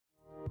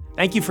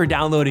Thank you for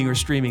downloading or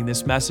streaming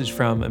this message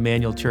from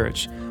Emmanuel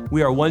Church.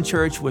 We are one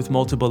church with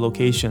multiple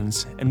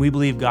locations, and we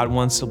believe God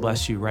wants to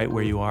bless you right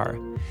where you are.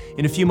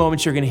 In a few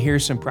moments, you're going to hear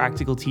some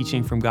practical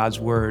teaching from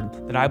God's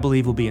Word that I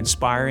believe will be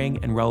inspiring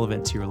and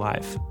relevant to your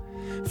life.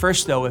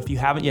 First, though, if you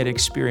haven't yet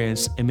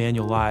experienced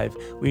Emmanuel Live,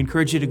 we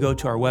encourage you to go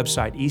to our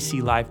website,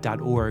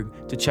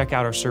 eclife.org, to check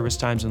out our service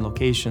times and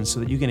locations so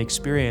that you can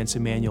experience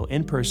Emmanuel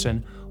in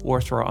person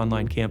or through our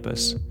online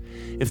campus.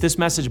 If this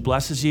message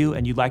blesses you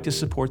and you'd like to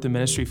support the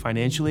ministry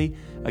financially,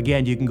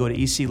 again, you can go to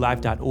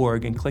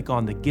eclife.org and click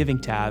on the Giving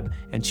tab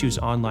and choose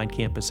Online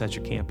Campus as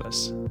your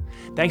campus.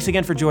 Thanks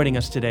again for joining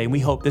us today, and we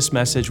hope this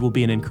message will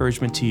be an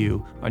encouragement to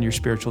you on your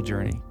spiritual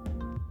journey.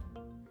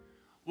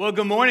 Well,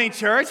 good morning,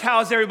 church.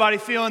 How's everybody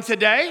feeling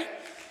today?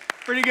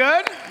 Pretty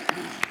good?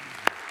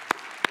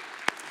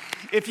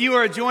 If you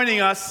are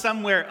joining us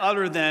somewhere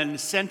other than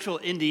central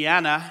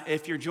Indiana,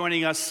 if you're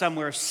joining us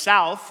somewhere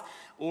south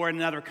or in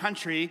another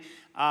country,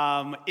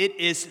 it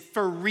is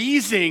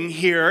freezing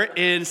here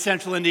in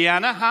central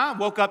Indiana,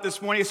 Woke up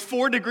this morning, it's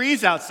 4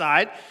 degrees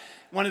outside.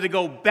 Wanted to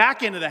go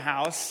back into the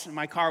house.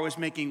 My car was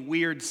making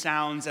weird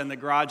sounds and the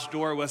garage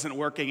door wasn't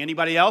working.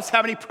 Anybody else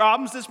have any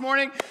problems this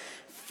morning?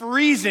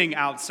 Freezing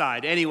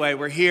outside. Anyway,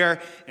 we're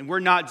here, and we're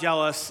not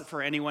jealous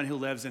for anyone who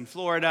lives in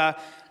Florida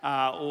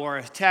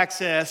or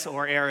Texas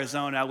or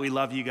Arizona. We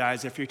love you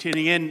guys if you're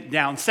tuning in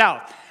down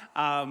south.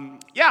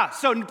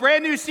 So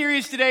brand new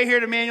series today here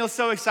at Emmanuel.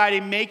 So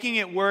exciting, Making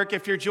It Work.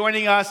 If you're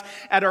joining us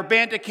at our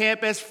Banta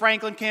campus,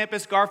 Franklin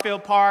campus,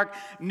 Garfield Park,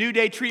 New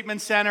Day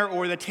Treatment Center,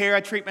 or the Terra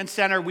Treatment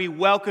Center, we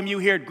welcome you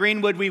here at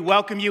Greenwood. We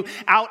welcome you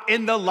out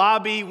in the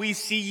lobby. We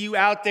see you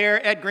out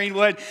there at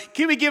Greenwood.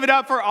 Can we give it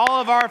up for all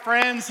of our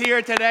friends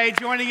here today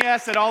joining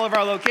us at all of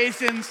our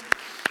locations?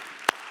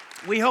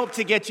 We hope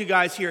to get you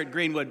guys here at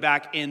Greenwood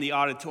back in the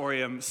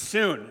auditorium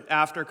soon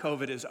after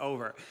COVID is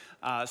over.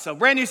 So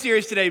brand new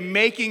series today,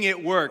 Making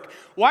It Work.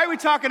 Why are we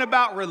talking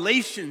about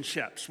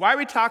relationships? Why are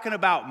we talking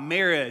about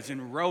marriage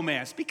and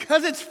romance?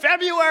 Because it's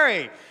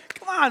February.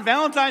 Come on,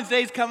 Valentine's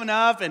Day is coming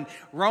up and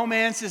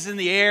romance is in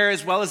the air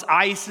as well as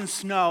ice and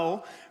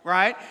snow,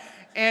 right?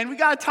 And we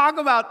got to talk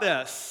about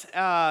this,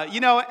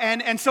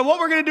 and so what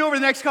we're going to do over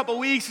the next couple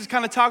of weeks is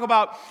kind of talk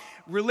about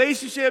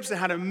relationships and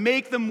how to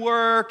make them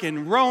work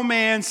and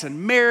romance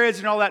and marriage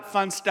and all that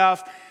fun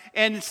stuff.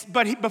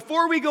 But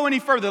before we go any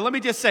further, let me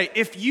just say,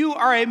 if you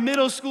are a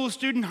middle school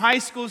student, high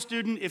school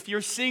student, if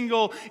you're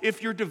single,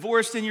 if you're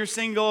divorced and you're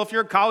single, if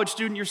you're a college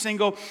student, you're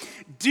single,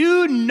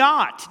 please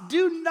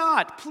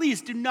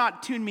do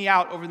not tune me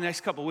out over the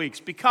next couple of weeks,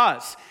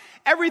 because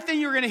everything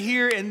you're going to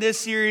hear in this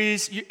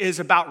series is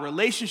about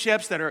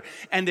relationships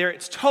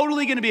it's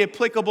totally going to be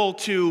applicable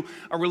to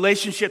a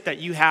relationship that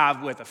you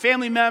have with a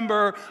family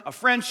member, a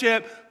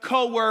friendship,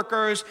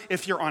 co-workers.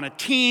 If you're on a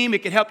team,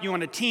 it can help you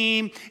on a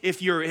team.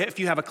 If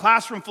you have a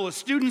classroom full of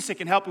students, it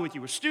can help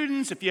you with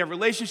students. If you have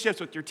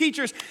relationships with your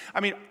teachers,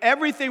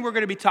 everything we're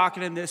going to be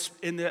talking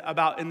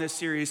about in this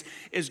series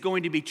is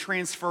going to be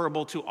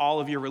transferable to all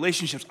of your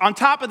relationships. On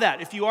top of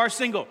that, if you are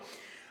single,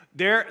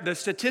 the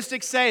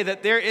statistics say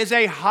that there is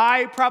a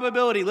high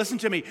probability, listen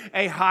to me,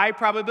 a high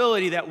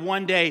probability that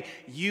one day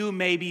you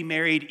may be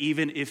married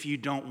even if you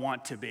don't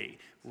want to be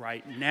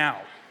right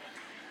now.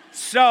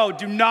 So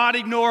do not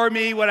ignore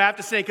me, what I have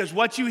to say, because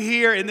what you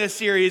hear in this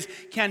series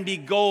can be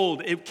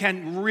gold. It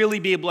can really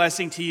be a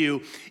blessing to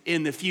you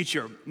in the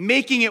future.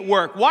 Making It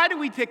Work. Why did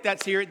we pick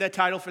that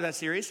title for that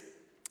series?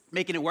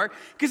 Making It Work?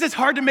 Because it's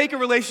hard to make a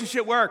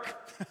relationship work.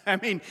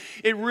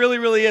 It really,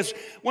 really is.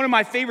 One of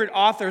my favorite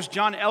authors,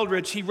 John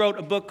Eldredge, he wrote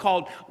a book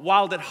called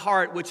Wild at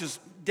Heart, which is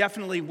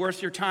definitely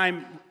worth your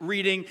time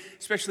reading,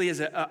 especially as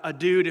a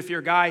dude, if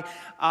you're a guy.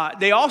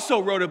 They also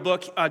wrote a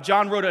book,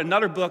 John wrote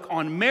another book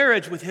on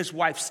marriage with his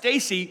wife,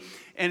 Stacy,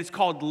 and it's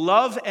called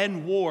Love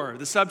and War.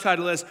 The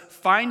subtitle is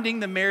Finding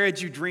the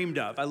Marriage You Dreamed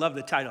Of. I love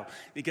the title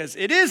because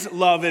it is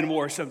love and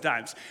war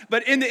sometimes.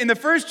 But in the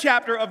first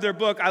chapter of their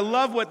book, I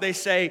love what they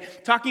say,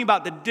 talking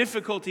about the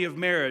difficulty of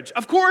marriage.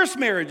 Of course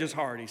marriage is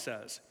hard, he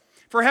says.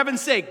 For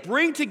heaven's sake,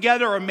 bring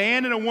together a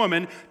man and a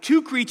woman,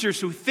 two creatures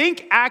who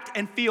think, act,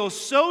 and feel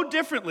so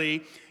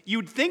differently,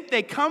 you'd think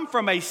they come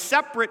from a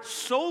separate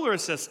solar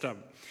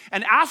system.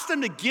 And ask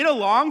them to get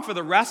along for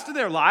the rest of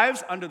their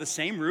lives under the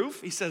same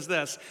roof? He says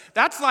this,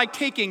 that's like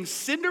taking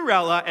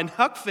Cinderella and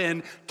Huck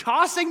Finn,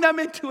 tossing them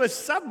into a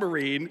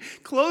submarine,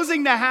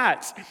 closing the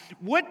hatch.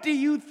 What do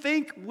you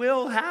think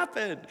will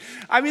happen?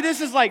 This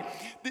is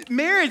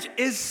marriage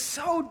is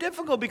so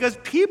difficult because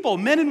people,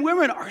 men and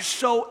women, are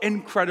so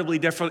incredibly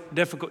different.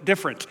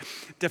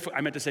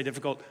 I meant to say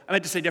difficult. I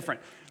meant to say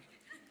different.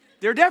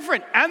 They're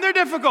different, and they're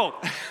difficult.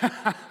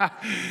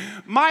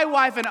 My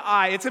wife and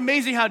I, it's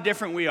amazing how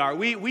different we are.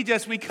 We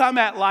come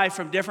at life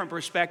from different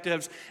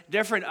perspectives,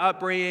 different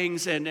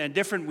upbringings, and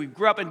different. We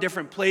grew up in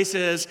different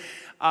places.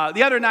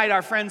 The other night,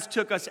 our friends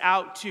took us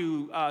out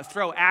to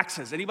throw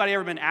axes. Anybody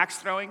ever been axe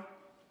throwing?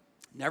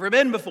 Never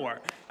been before.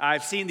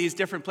 I've seen these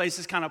different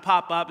places kind of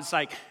pop up. It's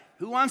like,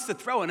 who wants to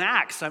throw an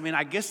axe?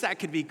 I guess that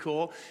could be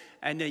cool.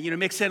 And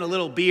mix in a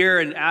little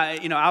beer and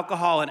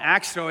alcohol and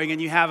axe throwing,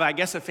 and you have, I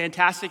guess, a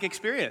fantastic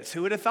experience.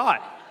 Who would have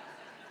thought?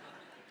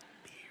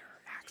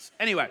 is.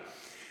 Anyway,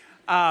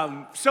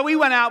 so we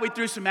went out, we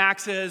threw some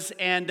axes,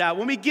 and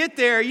when we get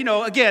there,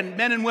 again,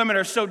 men and women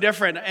are so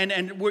different,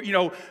 and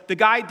we're, the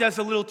guy does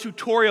a little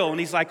tutorial, and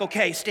he's like,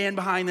 okay, stand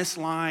behind this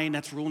line,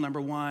 that's rule number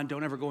 1,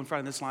 don't ever go in front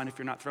of this line if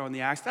you're not throwing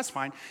the axe, that's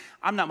fine.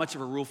 I'm not much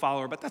of a rule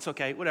follower, but that's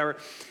okay, whatever.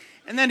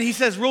 And then he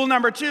says, rule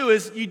number 2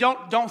 is you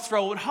don't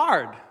throw it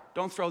hard,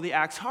 don't throw the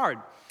axe hard.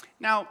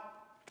 Now,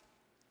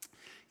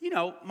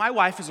 my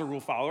wife is a rule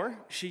follower.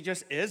 She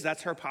just is.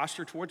 That's her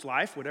posture towards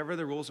life. Whatever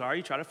the rules are,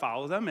 you try to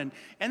follow them. And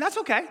that's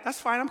okay.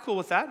 That's fine. I'm cool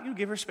with that. You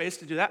give her space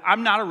to do that.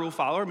 I'm not a rule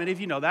follower. Many of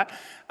you know that.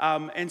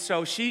 And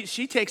so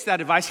she takes that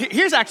advice.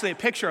 Here's actually a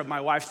picture of my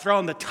wife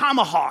throwing the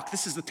tomahawk.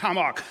 This is the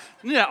tomahawk.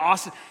 Isn't that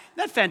awesome?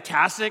 Isn't that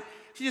fantastic?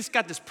 She just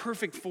got this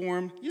perfect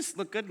form. You just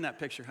look good in that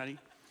picture, honey.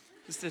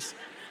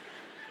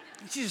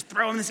 She's just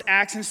throwing this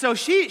axe. And so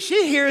she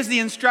hears the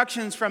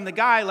instructions from the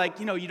guy, like,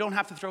 you don't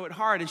have to throw it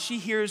hard. And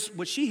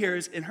what she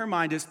hears in her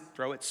mind is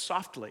throw it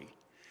softly.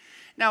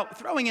 Now,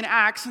 throwing an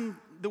axe and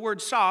the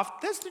word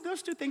soft,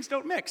 those two things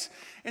don't mix.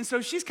 And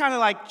so she's kind of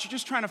like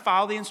just trying to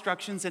follow the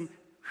instructions and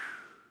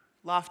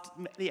loft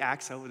the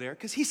axe over there.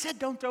 Because he said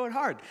don't throw it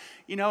hard.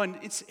 And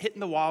it's hitting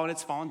the wall and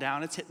it's falling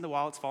down. It's hitting the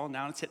wall, it's falling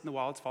down. It's hitting the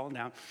wall, it's falling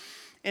down.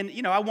 And,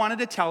 I wanted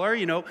to tell her,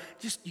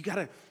 just you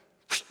gotta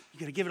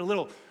give it a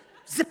little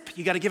zip,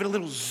 you got to give it a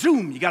little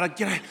zoom. You got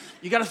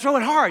to throw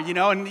it hard,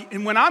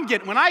 And when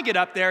I get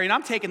up there and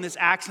I'm taking this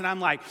axe and I'm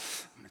like,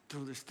 I'm gonna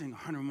throw this thing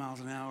 100 miles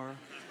an hour,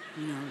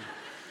 and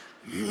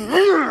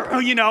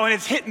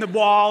it's hitting the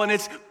wall and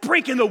it's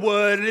breaking the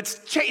wood and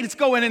it's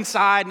going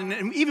inside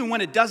and even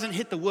when it doesn't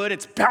hit the wood,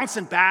 it's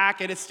bouncing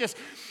back and it's just,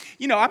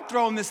 I'm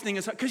throwing this thing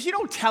because you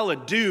don't tell a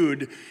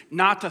dude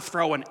not to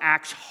throw an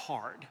axe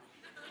hard.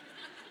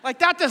 Like,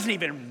 that doesn't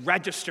even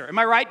register. Am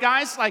I right,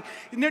 guys? Like,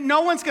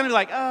 no one's going to be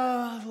like,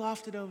 oh, I've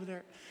lost it over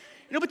there.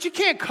 But you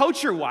can't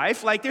coach your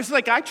wife. Like,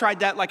 I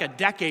tried that like a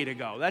decade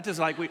ago. That just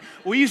like,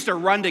 we used to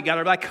run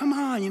together. Like, come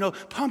on,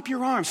 pump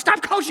your arms.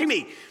 Stop coaching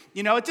me.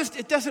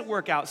 It doesn't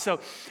work out. So,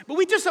 but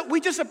we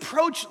just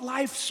approach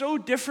life so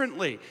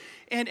differently.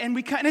 And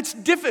it's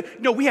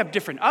different. We have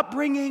different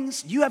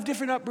upbringings. You have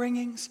different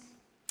upbringings,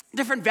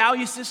 different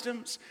value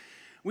systems.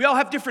 We all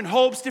have different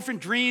hopes, different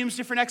dreams,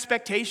 different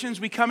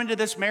expectations. We come into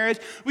this marriage.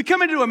 We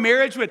come into a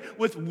marriage with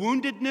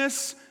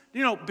woundedness,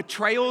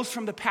 betrayals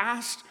from the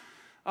past,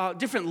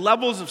 different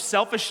levels of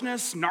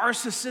selfishness,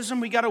 narcissism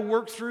we got to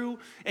work through,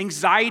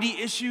 anxiety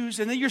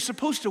issues. And then you're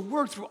supposed to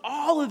work through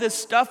all of this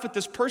stuff with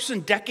this person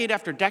decade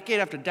after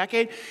decade after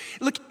decade.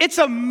 Look, it's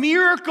a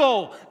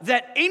miracle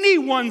that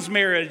anyone's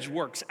marriage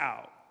works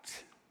out.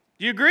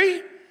 Do you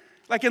agree?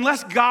 Like,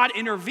 unless God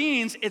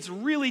intervenes, it's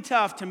really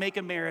tough to make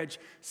a marriage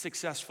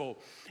successful.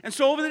 And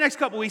so over the next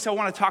couple weeks, I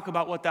want to talk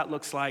about what that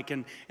looks like.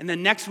 And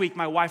then next week,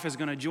 my wife is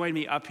going to join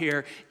me up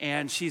here,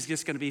 and she's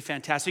just going to be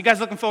fantastic. You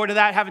guys looking forward to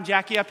that, having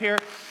Jackie up here?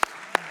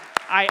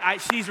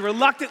 She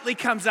reluctantly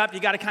comes up. You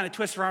got to kind of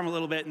twist her arm a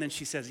little bit, and then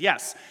she says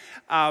yes.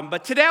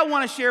 But today I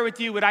want to share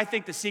with you what I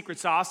think the secret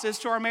sauce is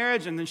to our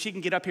marriage, and then she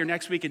can get up here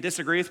next week and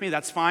disagree with me.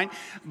 That's fine.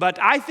 But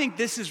I think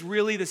this is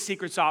really the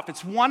secret sauce.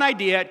 It's one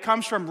idea. It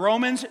comes from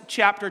Romans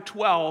chapter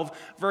 12,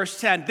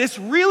 verse 10. This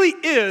really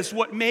is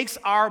what makes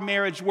our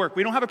marriage work.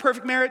 We don't have a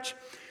perfect marriage.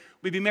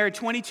 We've been married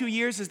 22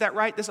 years, is that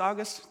right, this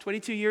August?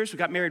 22 years, we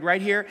got married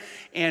right here.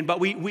 But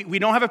we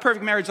don't have a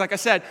perfect marriage, like I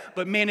said,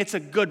 but man, it's a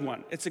good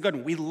one. It's a good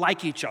one. We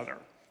like each other,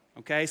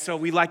 okay? So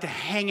we like to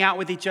hang out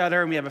with each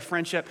other, and we have a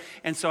friendship,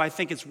 and so I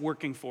think it's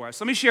working for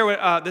us. Let me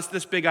share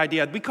this big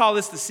idea. We call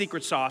this the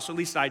secret sauce, or at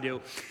least I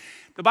do.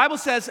 The Bible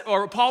says,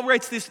 or Paul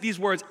writes these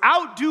words,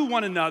 outdo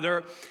one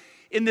another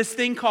in this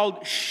thing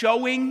called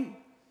showing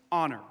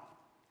honor.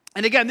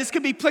 And again, this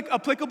could be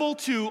applicable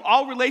to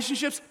all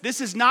relationships.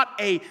 This is not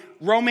a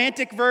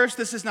romantic verse.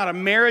 This is not a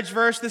marriage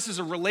verse. This is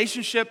a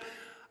relationship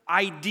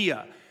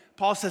idea.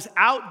 Paul says,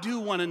 outdo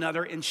one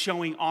another in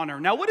showing honor.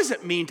 Now, what does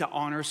it mean to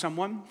honor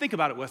someone? Think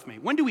about it with me.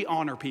 When do we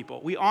honor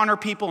people? We honor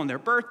people on their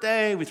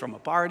birthday. We throw them a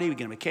party. We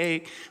give them a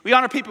cake. We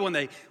honor people when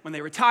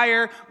they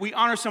retire. We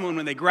honor someone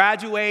when they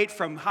graduate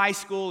from high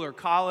school or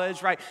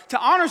college, right? To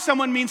honor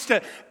someone means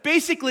to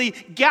basically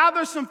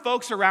gather some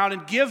folks around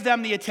and give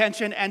them the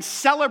attention and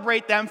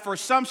celebrate them for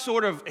some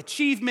sort of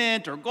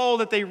achievement or goal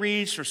that they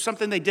reached or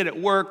something they did at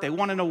work. They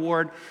won an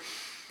award.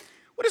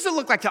 What does it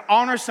look like to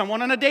honor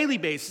someone on a daily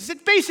basis?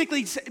 It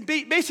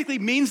basically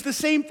means the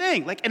same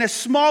thing, like in a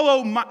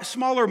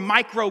smaller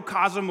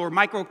microcosm or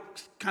micro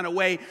kind of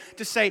way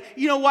to say,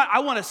 you know what,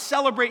 I want to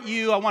celebrate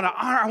you, I want to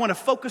honor, I want to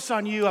focus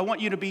on you, I want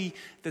you to be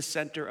the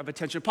center of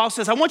attention. Paul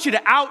says, I want you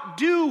to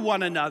outdo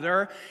one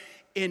another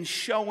in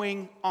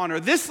showing honor.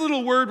 This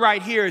little word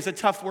right here is a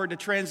tough word to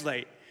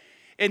translate.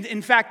 And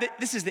in fact,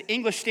 this is the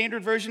English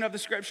Standard Version of the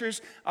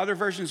Scriptures. Other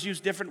versions use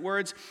different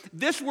words.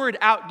 This word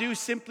outdo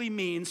simply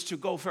means to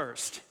go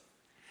first,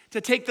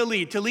 to take the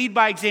lead, to lead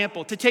by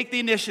example, to take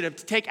the initiative,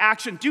 to take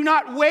action. Do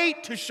not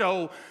wait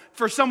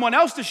for someone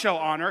else to show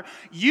honor.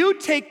 You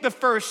take the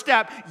first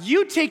step,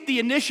 you take the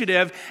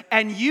initiative,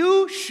 and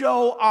you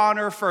show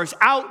honor first.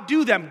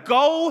 Outdo them.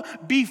 Go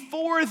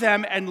before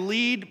them and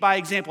lead by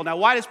example. Now,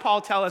 why does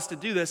Paul tell us to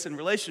do this in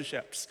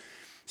relationships?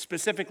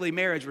 specifically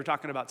marriage we're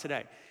talking about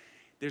today.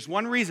 There's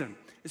one reason.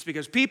 It's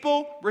because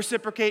people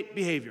reciprocate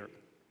behavior.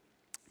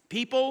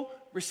 People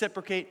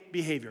reciprocate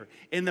behavior.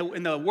 In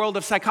the world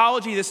of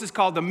psychology, this is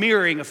called the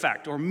mirroring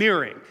effect or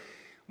mirroring.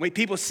 When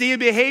people see a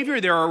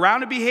behavior, they're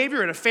around a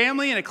behavior in a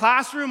family, in a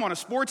classroom, on a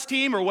sports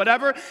team, or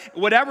whatever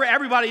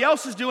everybody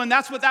else is doing,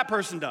 that's what that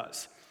person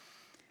does.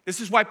 This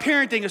is why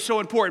parenting is so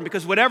important,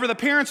 because whatever the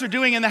parents are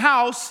doing in the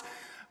house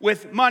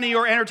with money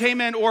or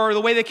entertainment or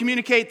the way they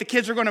communicate, the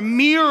kids are going to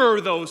mirror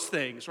those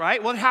things,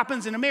 right? Well, it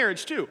happens in a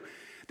marriage too.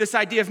 This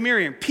idea of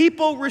mirroring.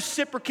 People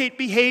reciprocate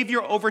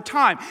behavior over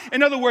time.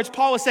 In other words,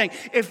 Paul is saying,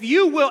 if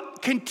you will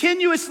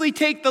continuously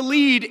take the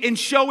lead in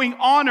showing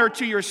honor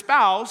to your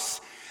spouse,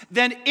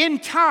 then in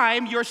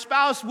time, your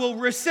spouse will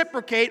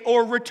reciprocate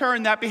or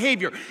return that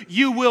behavior.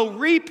 You will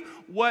reap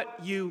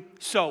what you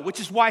sow, which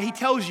is why he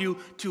tells you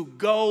to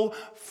go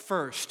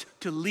first,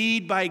 to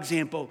lead by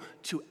example,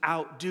 to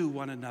outdo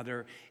one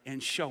another in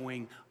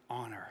showing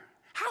honor.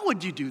 How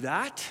would you do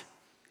that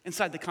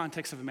inside the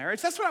context of a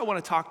marriage? That's what I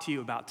want to talk to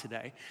you about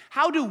today.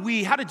 How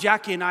do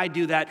Jackie and I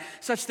do that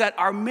such that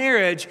our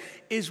marriage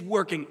is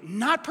working,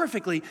 not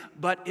perfectly,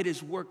 but it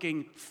is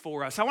working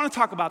for us? I want to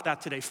talk about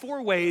that today.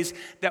 4 ways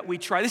that we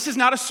try. This is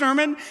not a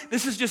sermon.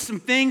 This is just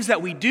some things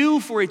that we do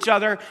for each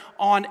other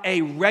on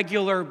a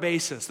regular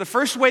basis. The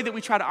first way that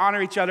we try to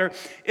honor each other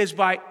is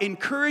by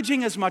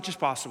encouraging as much as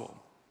possible.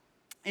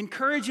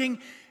 Encouraging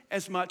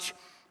as much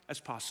as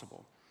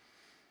possible.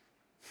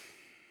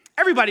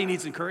 Everybody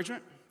needs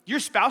encouragement. Your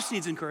spouse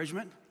needs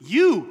encouragement.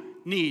 You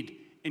need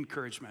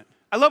encouragement.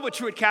 I love what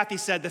Truett Cathy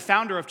said, the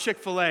founder of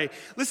Chick-fil-A.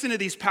 Listen to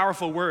these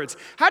powerful words.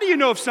 How do you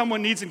know if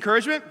someone needs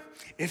encouragement?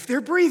 If they're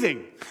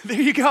breathing.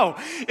 There you go.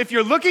 If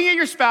you're looking at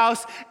your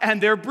spouse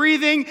and they're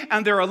breathing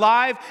and they're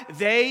alive,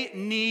 they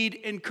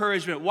need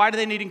encouragement. Why do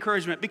they need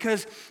encouragement?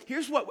 Because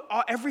here's what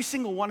every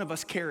single one of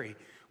us carry.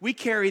 We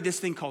carry this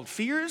thing called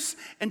fears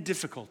and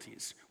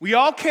difficulties. We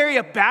all carry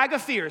a bag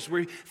of fears.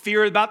 We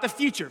fear about the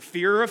future,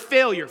 fear of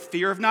failure,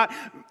 fear of not,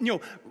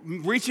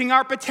 reaching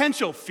our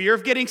potential, fear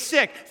of getting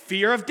sick,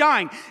 fear of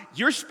dying.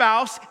 Your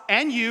spouse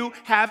and you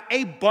have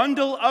a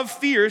bundle of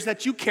fears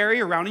that you carry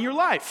around in your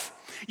life.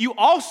 You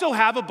also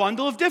have a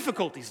bundle of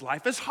difficulties.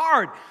 Life is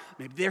hard.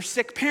 Maybe they're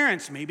sick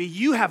parents. Maybe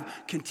you have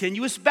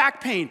continuous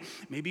back pain.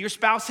 Maybe your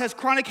spouse has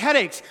chronic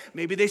headaches.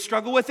 Maybe they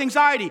struggle with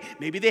anxiety.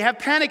 Maybe they have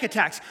panic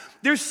attacks.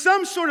 There's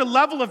some sort of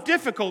level of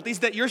difficulties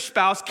that your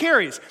spouse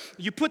carries.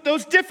 You put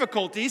those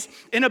difficulties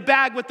in a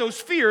bag with those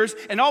fears,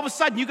 and all of a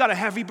sudden you got a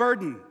heavy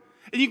burden.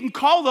 And you can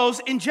call those,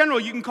 in general,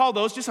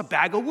 just a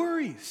bag of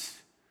worries.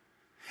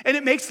 And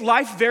it makes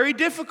life very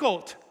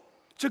difficult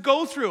to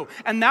go through.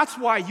 And that's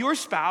why your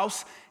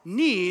spouse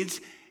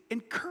needs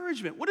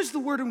encouragement. What does the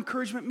word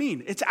encouragement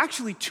mean? It's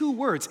actually 2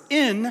 words,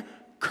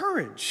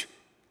 encourage.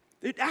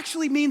 It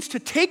actually means to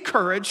take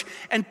courage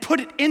and put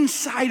it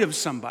inside of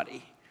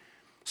somebody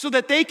so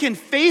that they can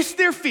face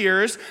their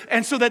fears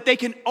and so that they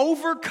can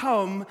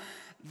overcome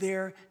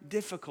their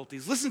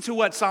difficulties. Listen to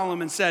what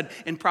Solomon said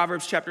in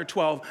Proverbs chapter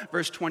 12,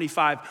 verse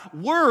 25.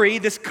 Worry,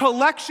 this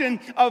collection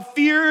of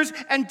fears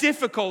and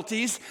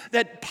difficulties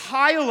that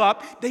pile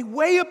up, they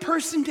weigh a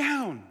person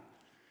down.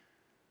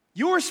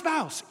 Your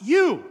spouse,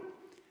 you.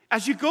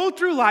 As you go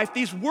through life,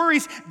 these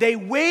worries, they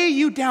weigh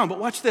you down. But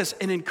watch this,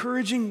 an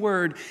encouraging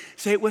word.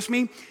 Say it with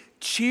me.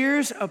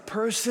 Cheers a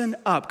person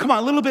up. Come on,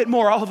 a little bit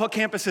more, all of our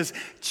campuses.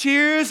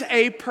 Cheers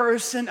a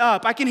person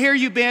up. I can hear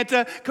you,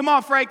 Banta. Come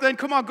on, Franklin.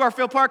 Come on,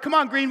 Garfield Park. Come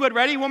on, Greenwood.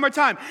 Ready? One more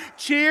time.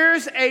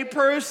 Cheers a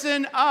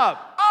person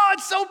up. Oh,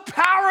 it's so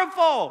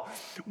powerful.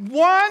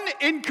 One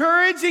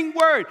encouraging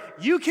word.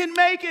 You can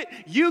make it.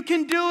 You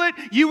can do it.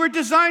 You were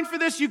designed for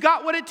this. You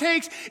got what it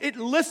takes.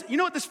 You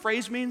know what this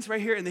phrase means right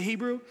here in the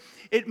Hebrew?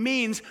 It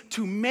means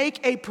to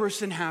make a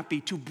person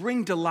happy, to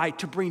bring delight,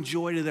 to bring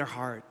joy to their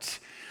heart.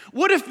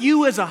 What if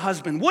you as a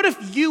husband, what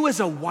if you as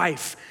a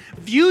wife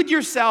viewed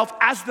yourself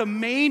as the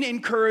main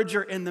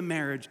encourager in the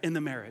marriage, in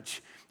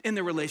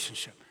the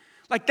relationship?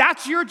 Like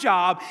that's your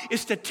job,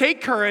 is to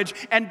take courage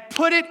and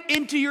put it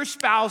into your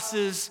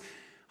spouse's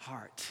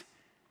heart.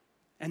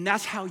 And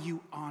that's how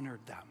you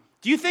honored them.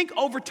 Do you think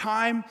over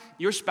time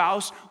your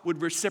spouse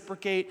would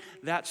reciprocate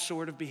that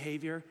sort of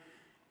behavior?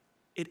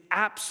 It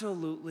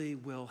absolutely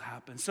will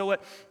happen. So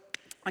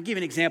I'll give you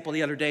an example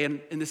the other day,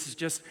 and this is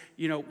just,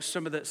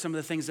 some of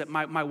the things that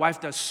my wife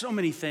does. So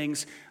many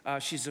things.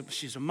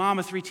 She's a mom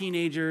of 3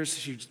 teenagers.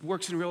 She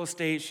works in real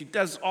estate. She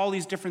does all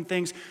these different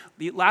things.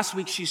 Last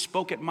week she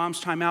spoke at Mom's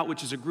Time Out,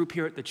 which is a group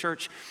here at the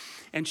church.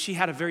 And she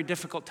had a very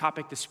difficult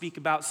topic to speak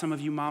about. Some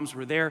of you moms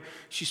were there.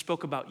 She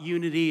spoke about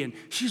unity, and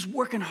she's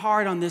working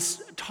hard on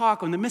this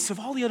talk in the midst of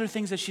all the other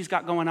things that she's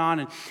got going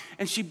on.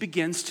 And she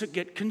begins to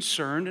get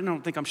concerned, and I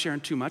don't think I'm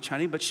sharing too much,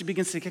 honey, but she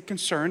begins to get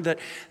concerned that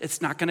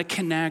it's not going to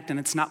connect and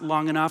it's not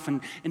long enough.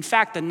 And in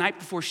fact, the night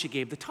before she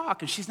gave the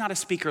talk, and she's not a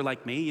speaker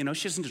like me,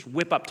 she doesn't just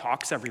whip up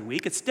talks every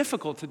week. It's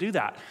difficult to do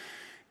that.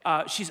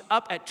 She's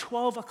up at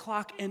 12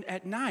 o'clock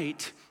at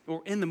night,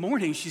 or in the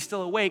morning, she's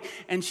still awake,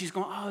 and she's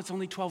going, it's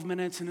only 12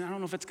 minutes, and I don't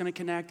know if it's going to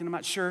connect, and I'm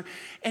not sure.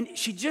 And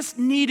she just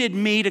needed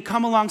me to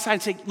come alongside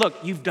and say, look,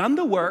 you've done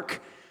the work.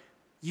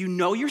 You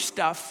know your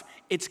stuff.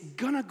 It's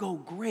gonna go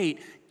great.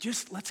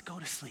 Just let's go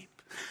to sleep.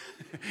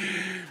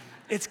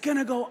 It's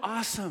gonna go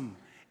awesome.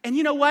 And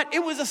you know what?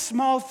 It was a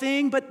small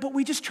thing, but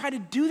we just try to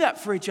do that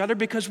for each other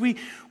because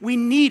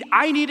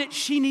I need it,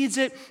 she needs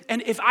it.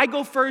 And if I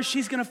go first,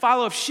 she's gonna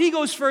follow. If she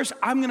goes first,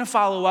 I'm gonna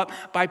follow up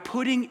by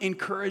putting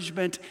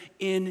encouragement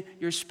in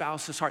your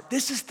spouse's heart.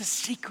 This is the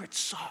secret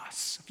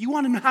sauce. If you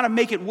wanna know how to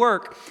make it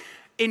work,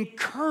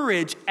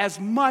 encourage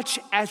as much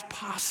as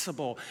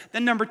possible.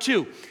 Then number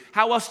 2,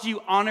 how else do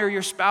you honor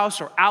your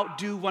spouse or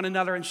outdo one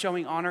another in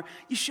showing honor?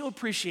 You show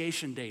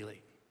appreciation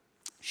daily.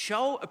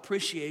 Show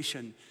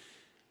appreciation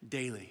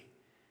daily.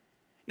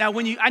 Now,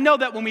 I know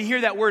that when we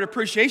hear that word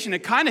appreciation,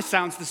 it kind of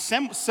sounds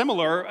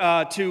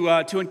similar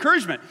to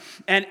encouragement,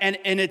 and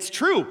it's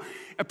true.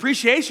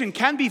 Appreciation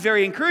can be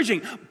very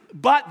encouraging,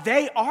 but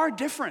they are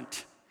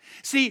different.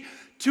 See,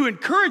 to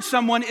encourage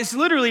someone is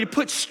literally to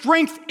put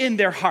strength in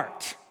their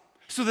heart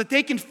so that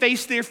they can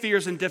face their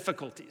fears and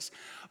difficulties.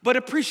 But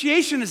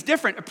appreciation is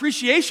different.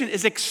 Appreciation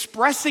is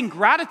expressing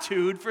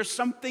gratitude for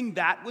something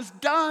that was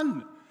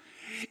done.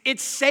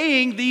 It's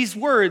saying these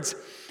words,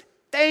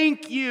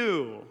 thank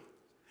you.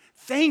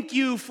 Thank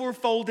you for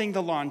folding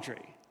the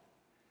laundry.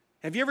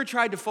 Have you ever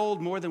tried to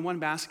fold more than one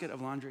basket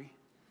of laundry?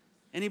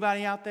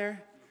 Anybody out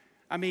there?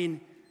 I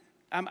mean,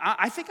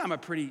 I think I'm a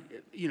pretty,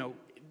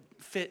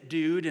 fit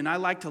dude, and I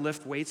like to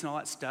lift weights and all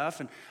that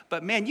stuff.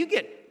 But man, you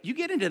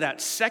get into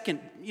that second,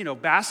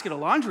 basket of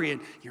laundry,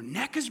 and your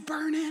neck is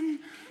burning,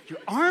 your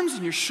arms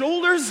and your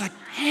shoulders, like,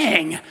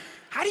 dang,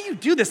 how do you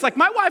do this? Like,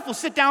 my wife will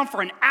sit down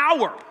for an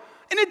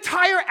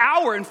entire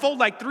hour, and fold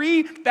like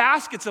 3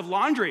 baskets of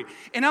laundry.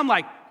 And I'm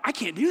like, I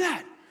can't do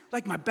that.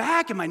 Like my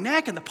back and my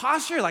neck and the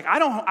posture, like I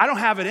don't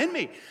have it in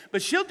me.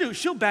 But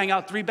she'll bang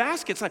out 3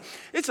 baskets.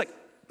 It's like,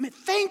 man,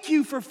 thank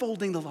you for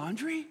folding the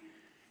laundry.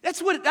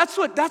 That's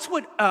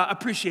what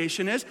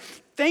appreciation is.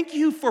 Thank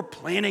you for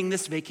planning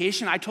this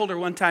vacation. I told her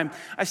one time,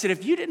 I said,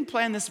 if you didn't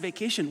plan this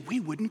vacation, we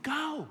wouldn't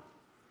go.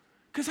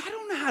 Because I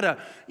don't know how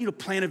to,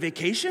 plan a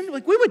vacation.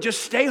 Like, we would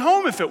just stay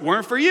home if it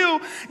weren't for you.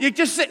 You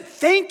just say,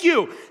 thank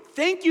you.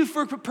 Thank you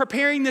for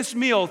preparing this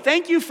meal.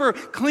 Thank you for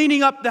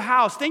cleaning up the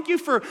house. Thank you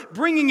for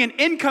bringing an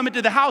income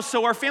into the house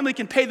so our family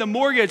can pay the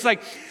mortgage.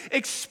 Like,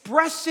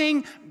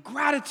 expressing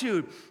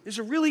gratitude. There's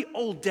a really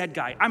old dead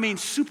guy,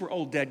 super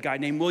old dead guy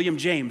named William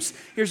James.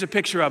 Here's a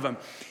picture of him.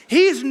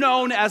 He's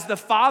known as the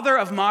father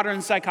of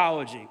modern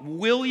psychology.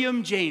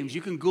 William James,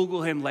 you can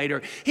Google him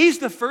later. He's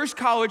the first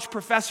college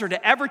professor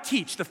to ever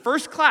teach the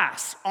first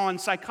class on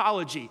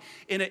psychology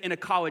in a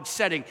college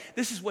setting.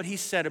 This is what he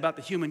said about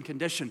the human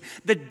condition.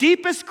 The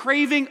deepest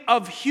craving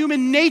of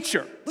human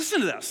nature,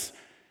 listen to this,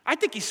 I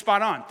think he's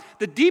spot on.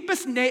 The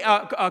deepest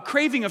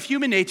craving of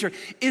human nature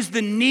is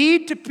the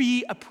need to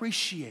be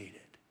appreciated.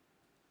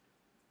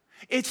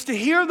 It's to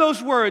hear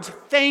those words,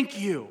 thank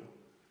you.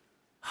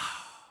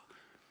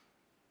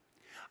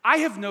 I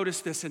have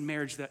noticed this in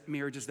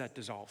marriages that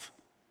dissolve.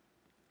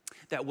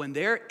 That when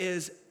there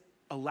is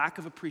a lack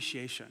of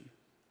appreciation,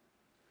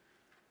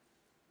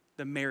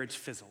 the marriage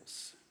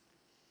fizzles.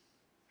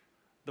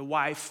 The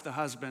wife, the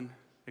husband,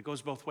 it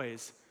goes both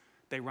ways,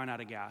 they run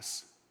out of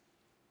gas.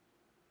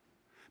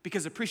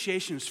 Because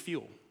appreciation is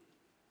fuel.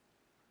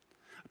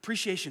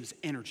 Appreciation is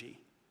energy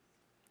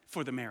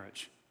for the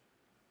marriage.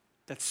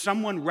 That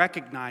someone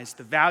recognized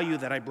the value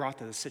that I brought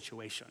to the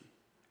situation.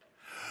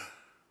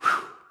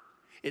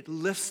 It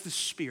lifts the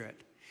spirit.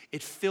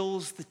 It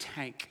fills the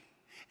tank.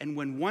 And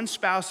when one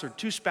spouse or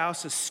 2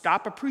 spouses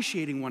stop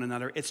appreciating one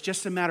another, it's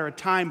just a matter of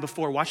time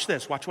before, watch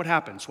this, watch what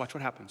happens.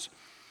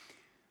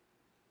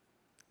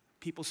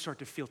 People start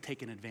to feel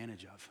taken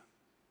advantage of.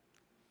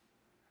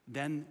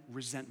 Then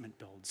resentment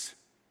builds.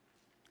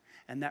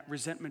 And that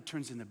resentment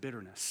turns into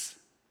bitterness.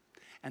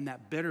 And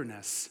that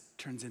bitterness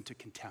turns into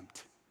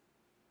contempt.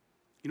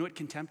 You know what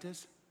contempt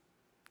is?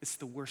 It's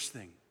the worst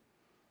thing.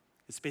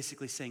 It's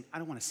basically saying, I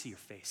don't want to see your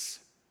face.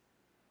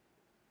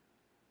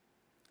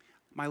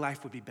 My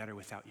life would be better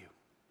without you.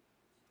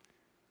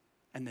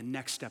 And the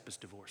next step is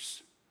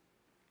divorce.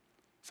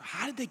 So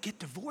how did they get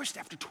divorced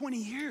after 20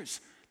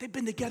 years? They've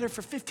been together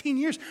for 15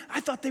 years. I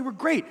thought they were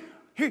great.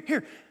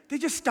 Here. They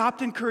just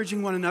stopped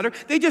encouraging one another.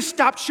 They just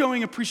stopped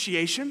showing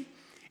appreciation.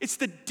 It's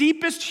the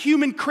deepest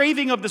human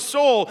craving of the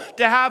soul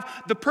to have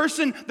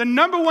the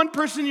number one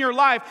person in your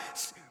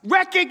life,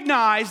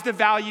 recognize the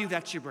value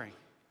that you bring.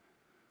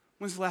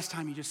 When's the last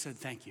time you just said,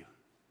 thank you?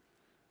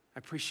 I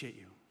appreciate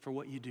you for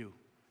what you do.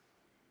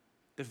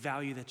 The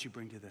value that you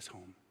bring to this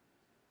home.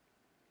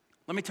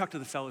 Let me talk to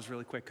the fellas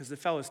really quick, because the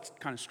fellas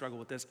kind of struggle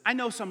with this. I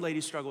know some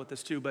ladies struggle with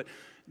this too, but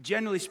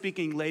generally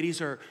speaking,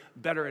 ladies are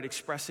better at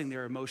expressing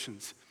their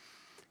emotions.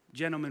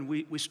 Gentlemen,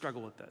 we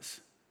struggle with this.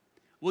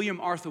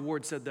 William Arthur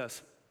Ward said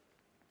this: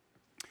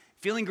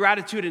 feeling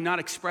gratitude and not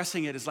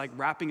expressing it is like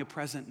wrapping a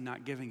present and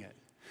not giving it.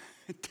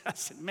 It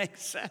doesn't make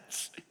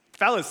sense.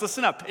 Fellas,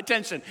 listen up, pay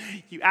attention.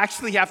 You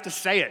actually have to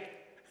say it.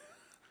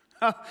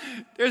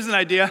 There's an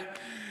idea.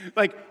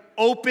 Like,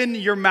 open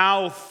your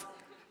mouth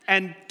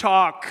and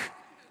talk.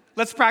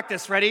 Let's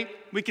practice. Ready?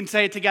 We can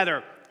say it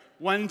together.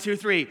 1, 2,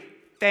 3.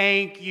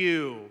 Thank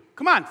you.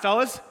 Come on,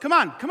 fellas. Come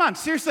on.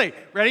 Seriously.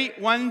 Ready?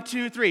 1,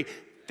 2, 3.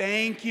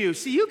 Thank you.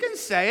 See, you can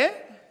say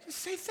it. Just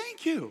say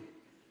thank you.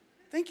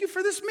 Thank you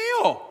for this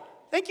meal.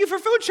 Thank you for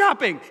food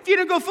shopping. If you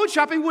didn't go food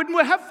shopping, we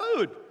wouldn't have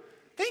food.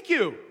 Thank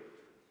you.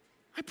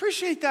 I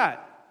appreciate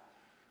that.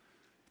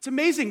 It's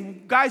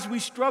amazing. Guys, we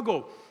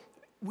struggle.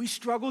 We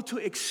struggle to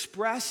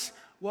express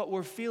what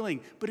we're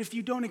feeling. But if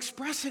you don't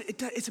express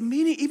it, it's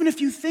meaning. Even if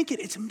you think it,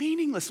 it's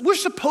meaningless. We're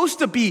supposed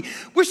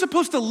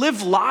to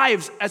live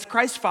lives as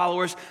Christ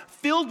followers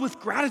filled with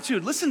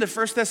gratitude. Listen to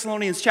 1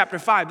 Thessalonians chapter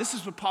 5. This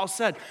is what Paul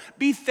said.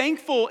 Be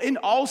thankful in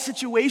all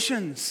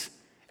situations.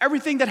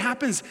 Everything that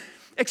happens,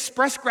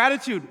 express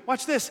gratitude.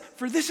 Watch this.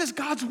 For this is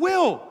God's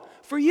will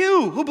for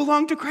you who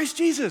belong to Christ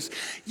Jesus.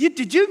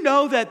 Did you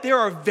know that there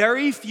are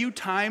very few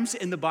times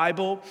in the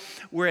Bible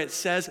where it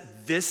says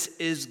this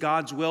is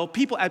God's will?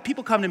 People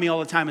come to me all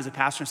the time as a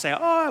pastor and say,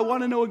 oh, I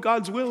want to know what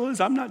God's will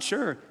is. I'm not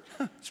sure.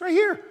 It's right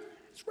here.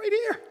 It's right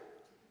here.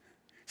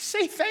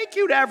 Say thank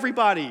you to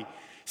everybody.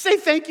 Say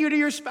thank you to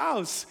your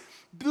spouse.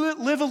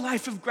 Live a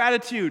life of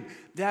gratitude.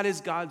 That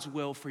is God's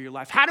will for your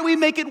life. How do we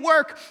make it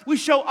work? We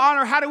show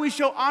honor. How do we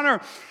show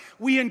honor?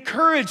 We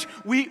encourage,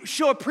 we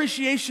show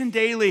appreciation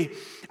daily.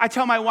 I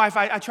tell my wife,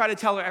 I try to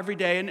tell her every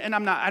day, and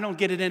I don't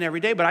get it in every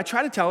day, but I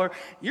try to tell her,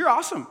 you're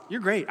awesome, you're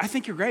great, I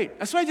think you're great.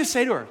 That's what I just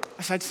say to her.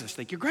 I just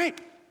think you're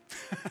great.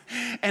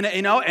 And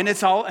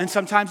and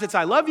sometimes it's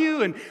I love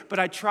you, but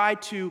I try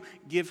to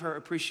give her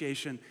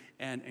appreciation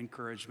and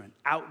encouragement.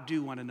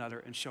 Outdo one another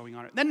in showing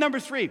honor. Then number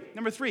three,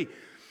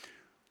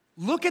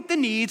 look at the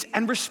needs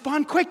and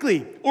respond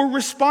quickly, or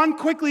respond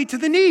quickly to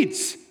the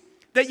needs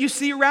that you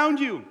see around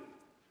you.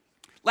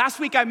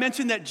 Last week I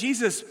mentioned that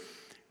Jesus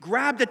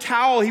grabbed a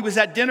towel. He was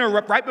at dinner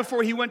right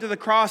before he went to the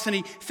cross, and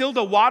he filled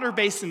a water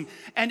basin,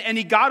 and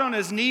he got on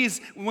his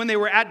knees when they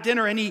were at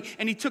dinner, and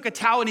he took a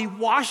towel and he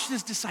washed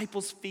his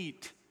disciples'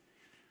 feet.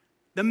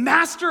 The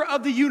master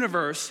of the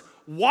universe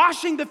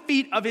washing the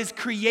feet of his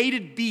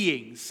created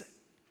beings.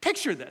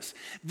 Picture this.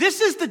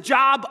 This is the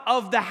job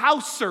of the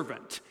house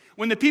servant.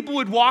 When the people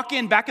would walk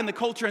in, back in the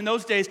culture in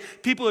those days,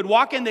 people would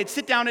walk in, they'd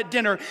sit down at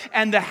dinner,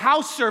 and the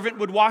house servant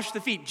would wash the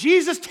feet.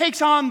 Jesus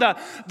takes on the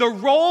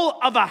role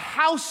of a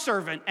house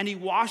servant, and he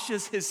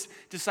washes his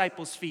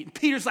disciples' feet. And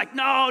Peter's like,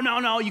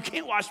 no, you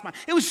can't wash mine.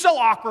 It was so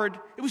awkward.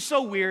 It was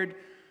so weird.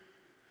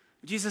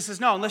 Jesus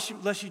says, no,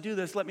 unless you do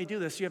this, let me do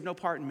this. You have no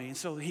part in me. And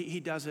so he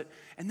does it.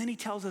 And then he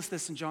tells us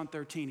this in John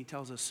 13. He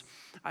tells us,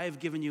 I have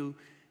given you,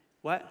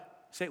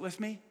 what? Say it with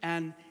me.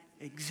 An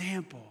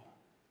example.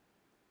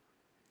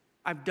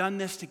 I've done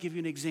this to give you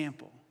an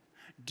example.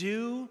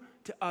 Do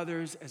to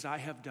others as I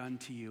have done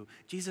to you.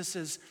 Jesus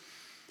says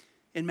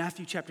in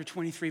Matthew chapter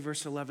 23,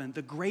 verse 11,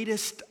 the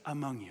greatest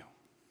among you.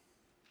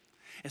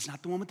 It's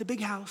not the one with the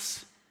big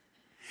house.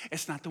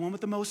 It's not the one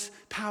with the most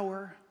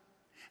power.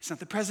 It's not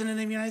the president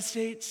of the United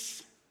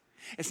States.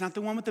 It's not the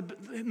one with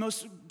the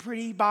most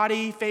pretty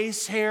body,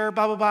 face, hair,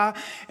 blah, blah,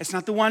 blah. It's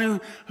not the one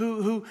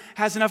who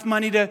has enough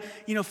money to,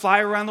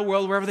 fly around the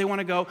world wherever they want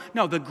to go.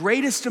 No, the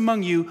greatest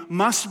among you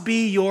must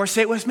be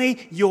say it with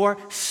me, your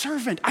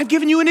servant. I've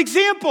given you an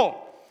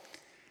example.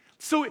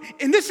 So,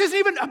 and this isn't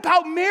even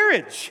about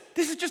marriage.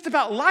 This is just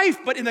about life,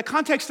 but in the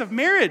context of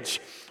marriage.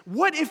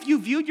 What if you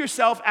viewed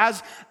yourself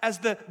as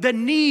the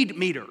need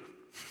meter?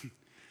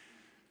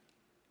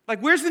 Like,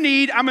 where's the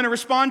need? I'm going to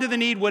respond to the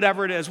need,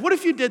 whatever it is. What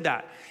if you did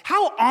that?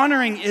 How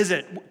honoring is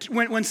it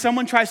when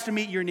someone tries to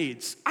meet your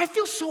needs? I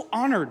feel so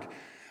honored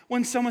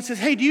when someone says,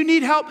 hey, do you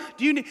need help?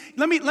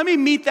 Let me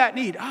meet that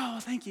need. Oh,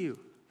 thank you.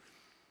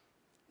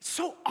 It's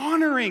so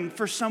honoring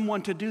for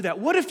someone to do that.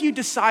 What if you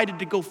decided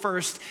to go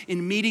first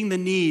in meeting the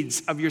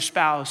needs of your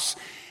spouse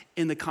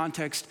in the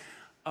context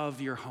of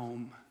your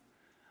home?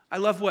 I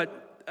love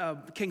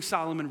what King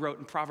Solomon wrote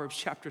in Proverbs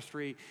chapter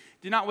 3.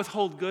 Do not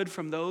withhold good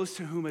from those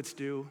to whom it's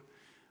due,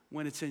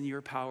 when it's in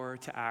your power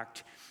to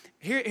act.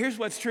 Here's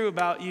what's true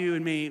about you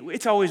and me.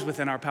 It's always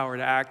within our power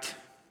to act.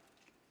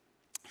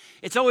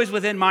 It's always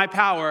within my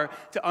power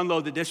to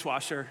unload the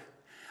dishwasher.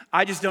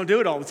 I just don't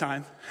do it all the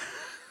time.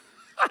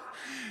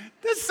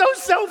 That's so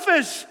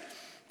selfish.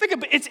 Think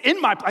about it. It's in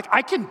my,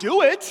 I can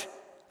do it.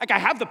 I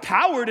have the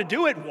power to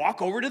do it.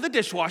 Walk over to the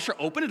dishwasher,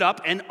 open it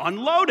up, and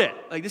unload it.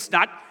 It's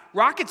not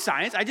rocket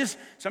science.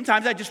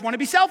 Sometimes I just want to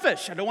be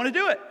selfish. I don't want to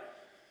do it.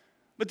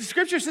 But the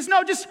scripture says,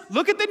 no, just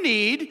look at the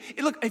need.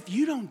 Look, if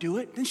you don't do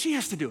it, then she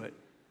has to do it.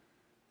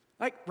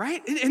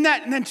 Right? And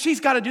then she's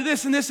got to do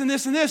this and this and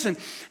this and this. And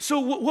so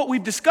what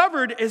we've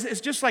discovered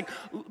is just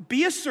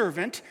be a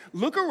servant,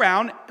 look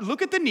around,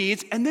 look at the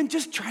needs, and then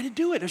just try to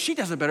do it. If she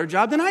does a better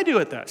job than I do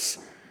at this.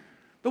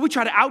 But we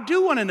try to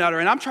outdo one another,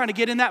 and I'm trying to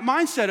get in that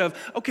mindset of,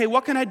 okay,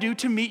 what can I do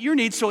to meet your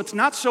needs so it's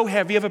not so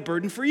heavy of a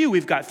burden for you?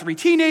 We've got 3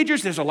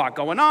 teenagers. There's a lot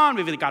going on.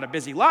 We've got a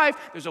busy life.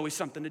 There's always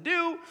something to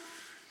do.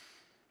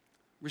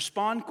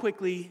 Respond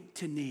quickly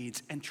to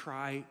needs and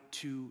try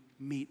to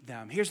meet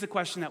them. Here's the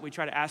question that we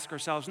try to ask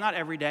ourselves, not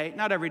every day,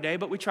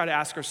 but we try to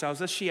ask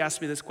ourselves this. She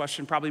asked me this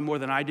question probably more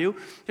than I do.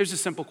 Here's a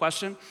simple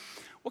question.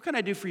 What can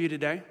I do for you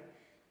today?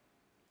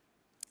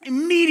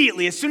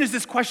 Immediately, as soon as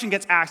this question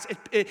gets asked,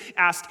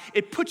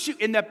 it puts you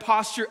in the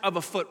posture of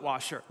a foot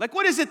washer. Like,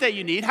 what is it that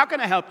you need? How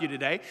can I help you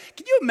today?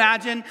 Can you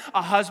imagine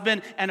a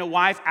husband and a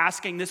wife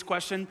asking this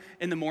question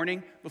in the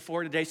morning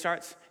before the day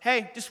starts?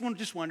 Hey, just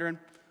wondering,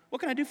 what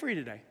can I do for you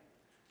today?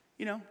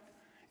 You know,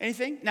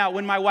 anything? Now,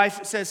 when my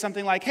wife says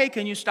something like, hey,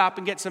 can you stop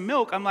and get some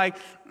milk? I'm like,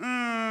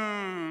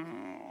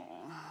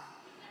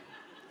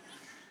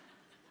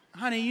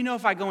 honey, you know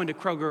if I go into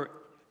Kroger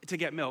to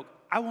get milk,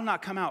 I will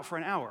not come out for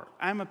an hour.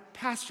 I'm a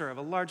pastor of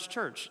a large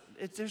church.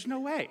 There's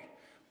no way.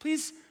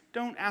 Please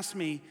don't ask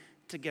me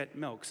to get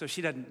milk. So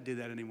she doesn't do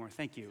that anymore.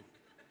 Thank you.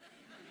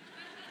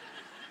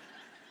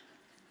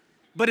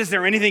 But is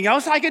there anything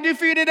else I can do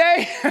for you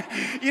today?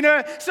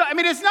 So I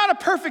mean, it's not a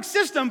perfect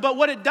system, but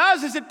what it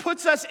does is it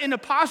puts us in a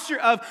posture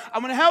of, I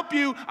want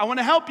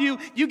to help you.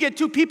 You get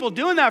two people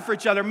doing that for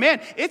each other. Man,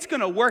 it's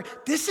going to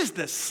work. This is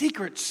the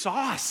secret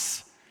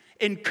sauce.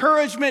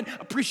 Encouragement,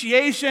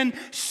 appreciation,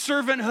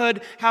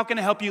 servanthood. How can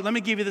I help you? Let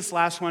me give you this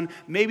last one,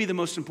 maybe the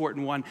most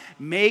important one.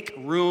 Make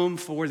room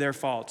for their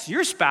faults.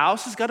 Your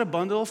spouse has got a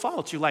bundle of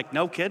faults. You're like,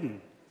 no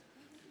kidding.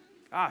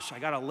 Gosh, I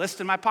got a list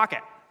in my pocket.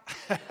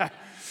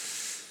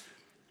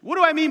 What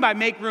do I mean by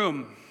make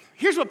room?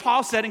 Here's what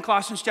Paul said in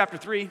Colossians chapter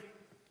 3.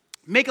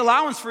 Make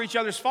allowance for each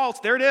other's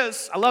faults. There it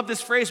is. I love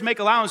this phrase, make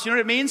allowance. You know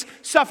what it means?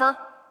 Suffer.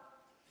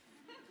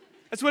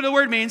 That's what the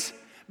word means.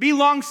 Be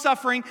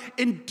long-suffering.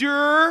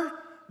 Endure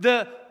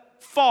the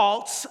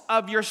faults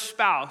of your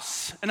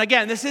spouse. And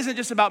again, this isn't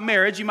just about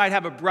marriage. You might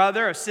have a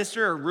brother, a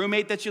sister, a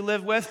roommate that you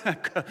live with.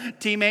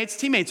 Teammates.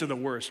 Teammates are the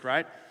worst,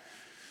 right?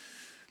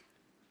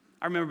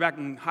 I remember back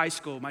in high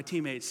school, my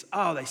teammates,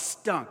 they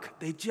stunk.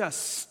 They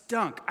just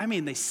stunk. I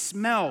mean, they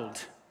smelled.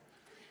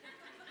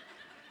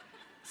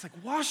 It's like,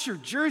 wash your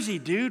jersey,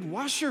 dude.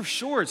 Wash your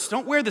shorts.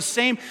 Don't wear the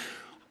same.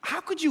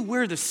 How could you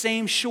wear the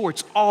same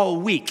shorts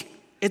all week?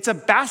 It's a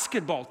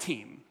basketball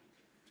team.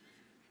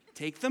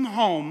 Take them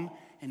home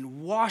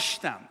and wash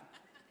them.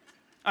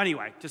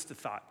 Anyway, just a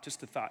thought.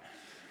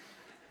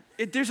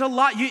 There's a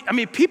lot,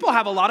 people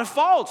have a lot of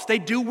faults. They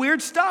do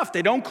weird stuff.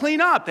 They don't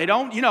clean up. They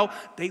don't,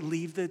 they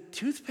leave the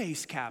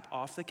toothpaste cap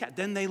off the cap.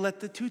 Then they let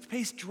the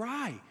toothpaste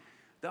dry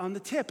on the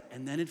tip,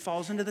 and then it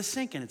falls into the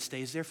sink, and it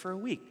stays there for a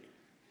week.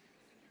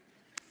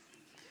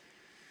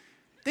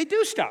 They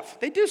do stuff.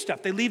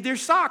 They leave their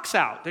socks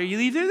out.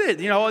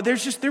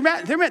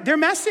 They're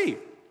messy.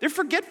 They're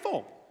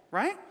forgetful,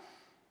 right?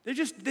 They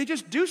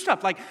just do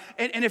stuff.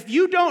 And if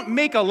you don't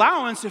make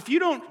allowance, if you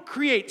don't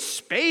create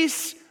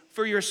space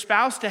for your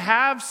spouse to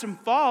have some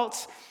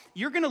faults,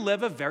 you're going to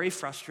live a very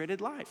frustrated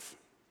life.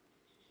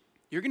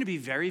 You're going to be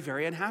very,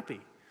 very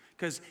unhappy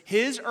because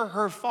his or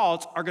her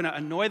faults are going to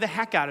annoy the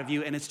heck out of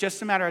you, and it's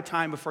just a matter of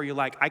time before you're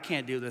like, I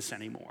can't do this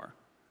anymore.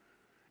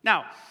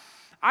 Now,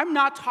 I'm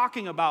not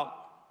talking about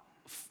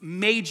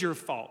major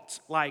faults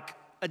like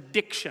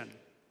addiction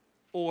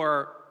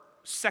or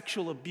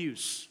sexual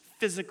abuse,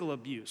 physical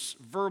abuse,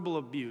 verbal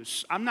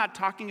abuse. I'm not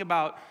talking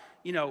about,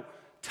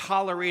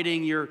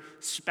 tolerating your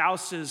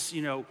spouse's,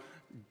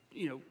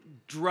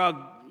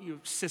 drug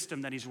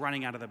system that he's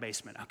running out of the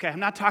basement. Okay, I'm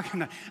not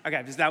talking.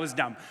 Okay, that was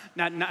dumb.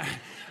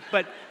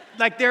 But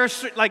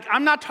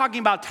I'm not talking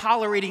about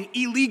tolerating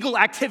illegal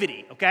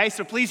activity. Okay,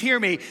 so please hear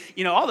me.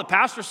 The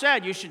pastor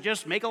said you should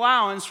just make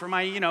allowance for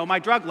my, my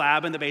drug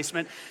lab in the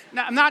basement.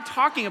 Now, I'm not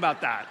talking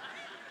about that.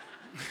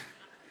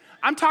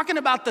 I'm talking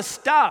about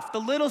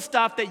the little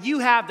stuff that you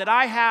have, that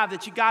I have,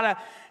 that you gotta.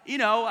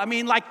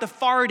 Like the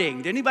farting.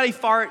 Did anybody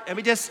fart?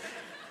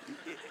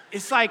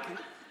 It's like,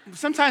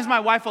 sometimes my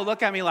wife will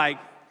look at me like,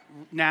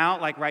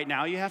 right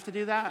now you have to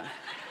do that?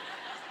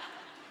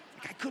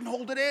 I couldn't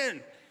hold it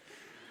in.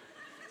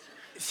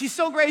 She's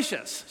so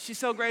gracious.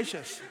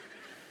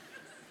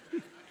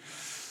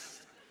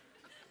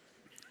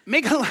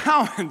 Make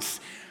allowance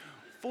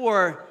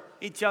for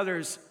each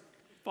other's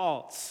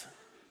faults.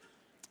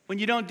 When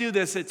you don't do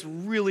this, it's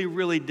really,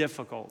 really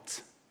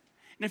difficult.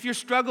 And if you're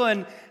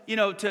struggling,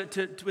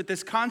 with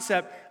this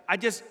concept,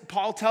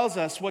 Paul tells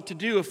us what to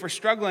do if we're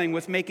struggling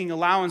with making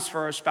allowance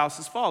for our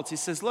spouse's faults. He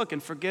says, look,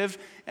 and forgive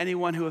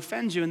anyone who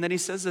offends you. And then he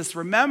says this,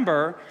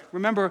 remember,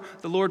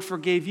 the Lord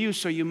forgave you,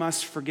 so you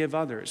must forgive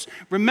others.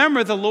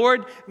 Remember, the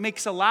Lord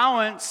makes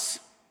allowance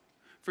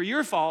for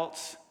your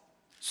faults.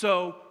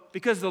 So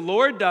because the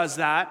Lord does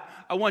that,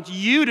 I want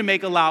you to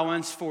make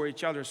allowance for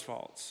each other's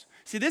faults.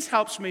 See, this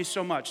helps me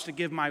so much to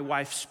give my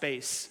wife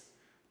space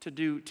to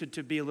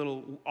be a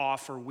little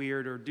off or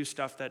weird or do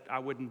stuff that I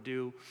wouldn't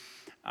do.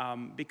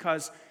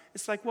 Because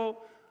it's like,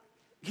 well,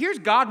 here's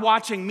God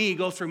watching me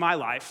go through my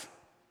life,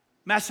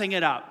 messing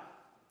it up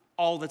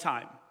all the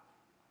time.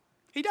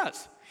 He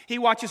does. He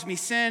watches me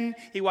sin.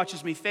 He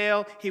watches me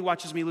fail. He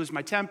watches me lose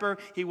my temper.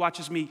 He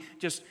watches me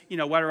just,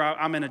 whether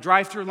I'm in a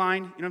drive-through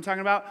line, you know what I'm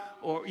talking about?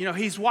 Or,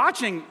 he's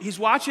watching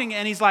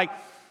and he's like,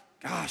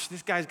 gosh,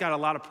 this guy's got a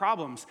lot of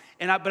problems.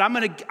 But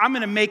I'm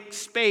gonna make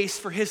space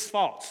for his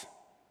faults.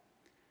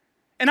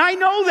 And I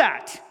know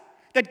that.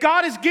 That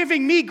God is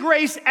giving me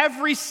grace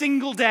every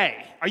single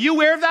day. Are you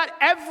aware of that?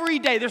 Every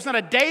day. There's not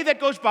a day that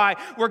goes by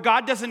where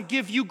God doesn't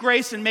give you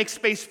grace and make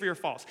space for your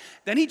faults.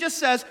 Then he just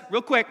says,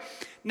 real quick,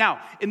 now,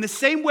 in the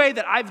same way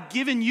that I've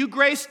given you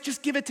grace,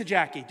 just give it to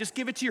Jackie. Just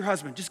give it to your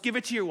husband. Just give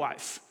it to your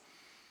wife.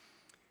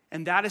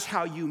 And that is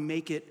how you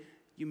make it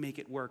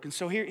work. And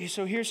so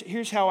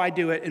here's how I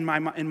do it in my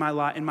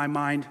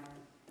mind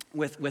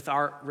with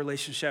our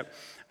relationship.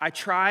 I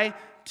try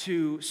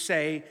to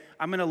say,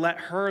 I'm going to let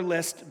her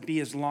list be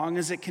as long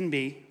as it can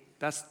be.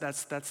 That's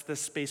the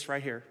space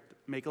right here.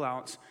 Make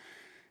allowance.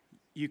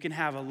 You can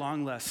have a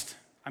long list.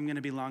 I'm going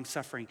to be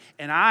long-suffering.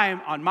 And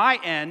on my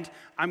end,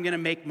 I'm going to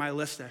make my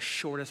list as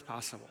short as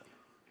possible.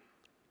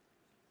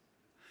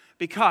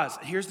 Because,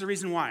 here's the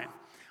reason why.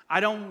 I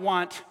don't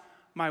want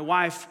my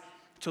wife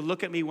to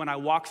look at me when I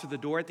walk through the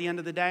door at the end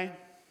of the day.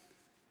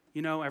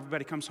 You know,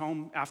 everybody comes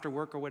home after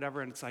work or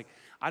whatever, and it's like,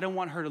 I don't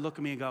want her to look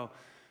at me and go,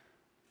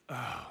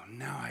 oh,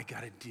 now I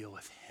got to deal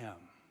with him.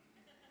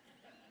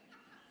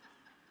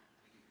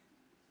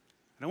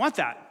 I don't want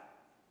that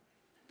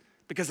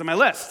because of my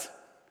list.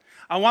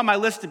 I want my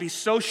list to be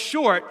so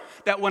short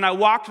that when I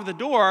walk through the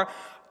door,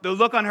 the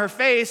look on her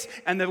face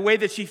and the way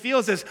that she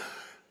feels is,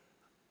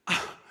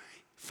 oh,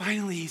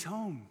 finally he's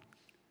home.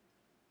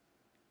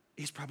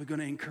 He's probably going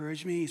to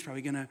encourage me. He's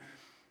probably going to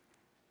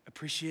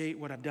appreciate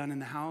what I've done in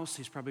the house.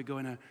 He's probably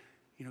going to,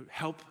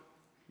 help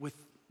with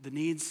the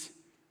needs.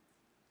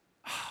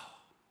 Oh,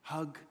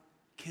 hug,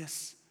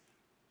 kiss.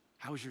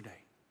 How was your day?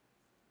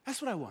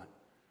 That's what I want.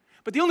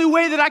 But the only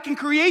way that I can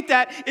create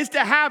that is to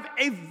have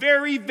a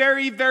very,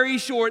 very, very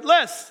short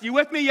list. You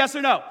with me? Yes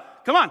or no?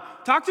 Come on,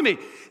 talk to me.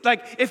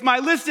 Like, if my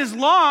list is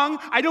long,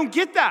 I don't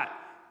get that.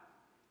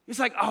 It's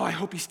like, oh, I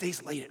hope he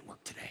stays late at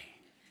work today.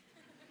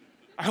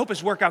 I hope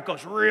his workout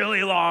goes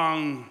really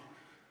long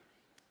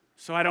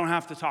so I don't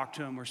have to talk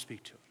to him or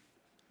speak to him.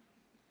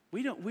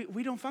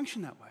 We don't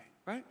function that way,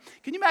 right?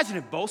 Can you imagine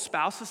if both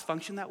spouses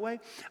function that way?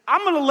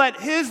 I'm going to let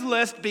his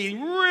list be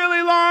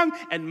really long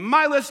and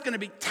my list is going to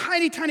be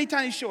tiny, tiny,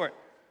 tiny short.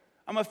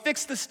 I'm going to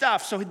fix the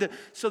stuff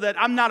so that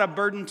I'm not a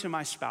burden to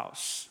my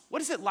spouse.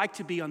 What is it like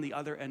to be on the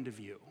other end of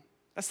you?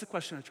 That's the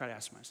question I try to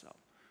ask myself.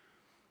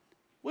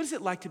 What is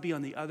it like to be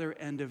on the other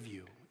end of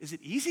you? Is it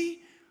easy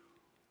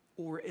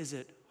or is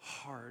it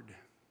hard?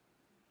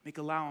 Make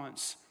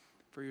allowance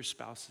for your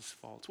spouse's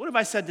faults. What have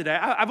I said today?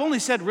 I've only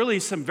said really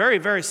some very,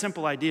 very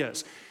simple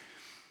ideas.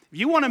 If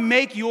you want to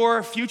make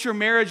your future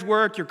marriage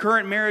work, your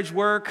current marriage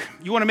work,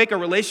 you want to make a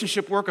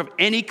relationship work of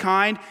any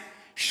kind,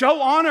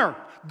 show honor.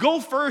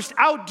 Go first,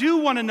 outdo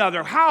one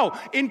another. How?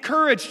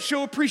 Encourage,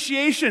 show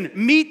appreciation,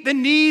 meet the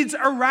needs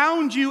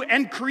around you,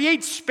 and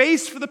create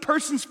space for the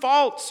person's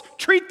faults.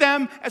 Treat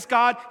them as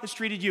God has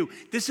treated you.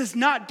 This is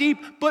not deep,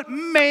 but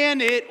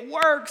man, it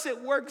works.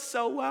 It works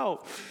so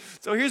well.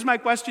 So here's my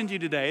question to you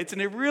today. It's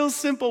a real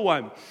simple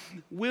one.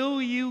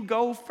 Will you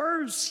go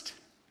first?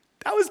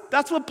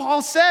 That's what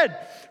Paul said.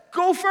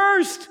 Go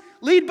first.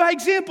 Lead by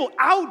example.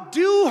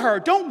 Outdo her.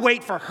 Don't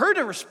wait for her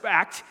to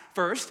respect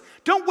first.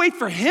 Don't wait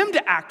for him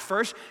to act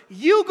first.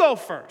 You go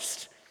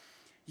first.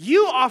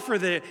 You offer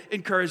the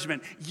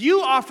encouragement.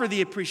 You offer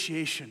the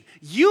appreciation.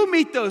 You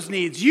meet those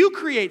needs. You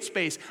create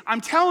space. I'm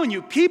telling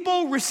you,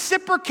 people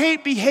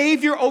reciprocate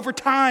behavior over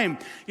time.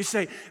 You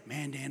say,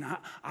 man, Dan,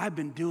 I've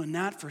been doing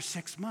that for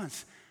 6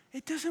 months.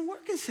 It doesn't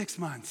work in 6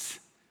 months.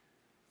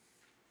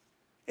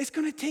 It's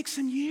going to take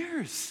some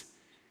years.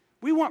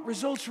 We want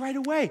results right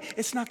away.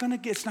 It's not going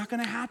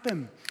to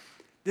happen.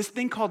 This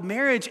thing called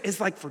marriage is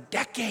like for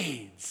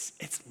decades.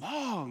 It's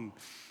long,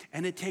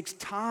 and it takes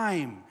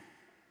time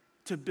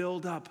to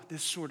build up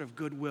this sort of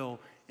goodwill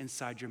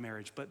inside your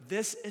marriage. But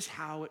this is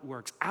how it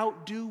works.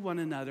 Outdo one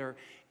another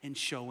in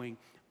showing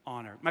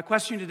honor. My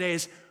question today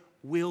is,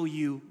 will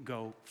you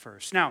go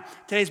first? Now,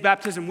 today's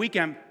baptism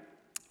weekend,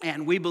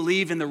 and we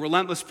believe in the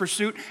relentless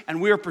pursuit, and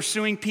we are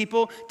pursuing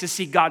people to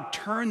see God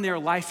turn their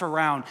life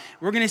around.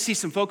 We're going to see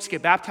some folks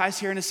get baptized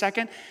here in a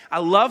second. I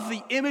love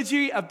the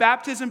imagery of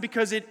baptism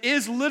because it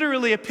is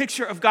literally a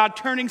picture of God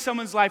turning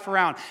someone's life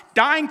around,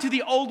 dying to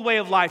the old way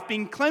of life,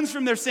 being cleansed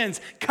from their sins,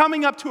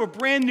 coming up to a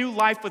brand new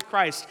life with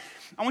Christ.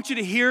 I want you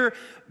to hear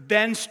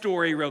Ben's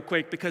story real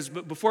quick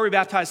before we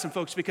baptize some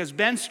folks, because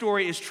Ben's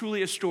story is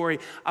truly a story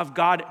of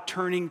God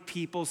turning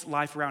people's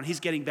life around. He's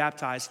getting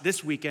baptized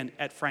this weekend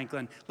at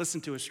Franklin. Listen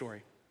to his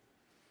story.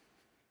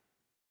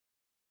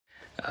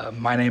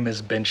 My name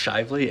is Ben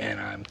Shively,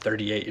 and I'm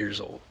 38 years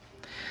old.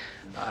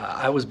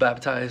 I was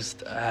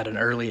baptized at an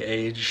early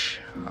age.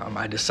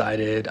 I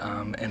decided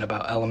in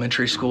about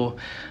elementary school,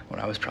 when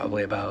I was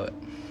probably about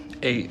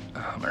 8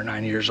 or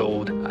 9 years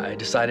old, I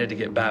decided to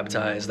get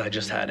baptized. I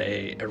just had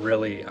a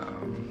really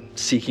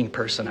seeking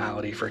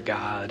personality for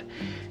God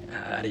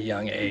at a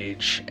young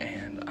age,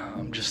 and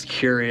just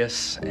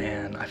curious,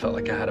 and I felt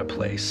like I had a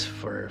place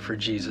for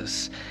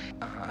Jesus.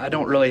 I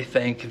don't really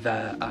think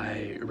that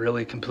I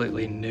really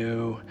completely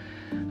knew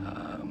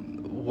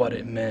what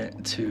it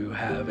meant to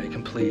have a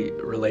complete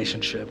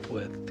relationship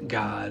with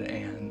God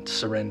and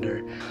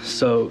surrender.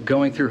 So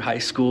going through high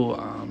school,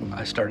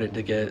 I started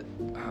to get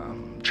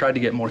tried to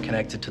get more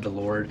connected to the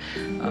Lord,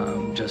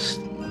 just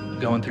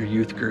going through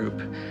youth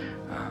group,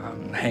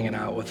 hanging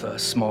out with a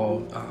small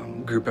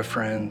group of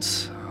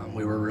friends.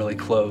 We were really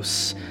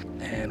close,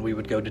 and we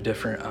would go to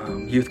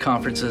different youth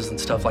conferences and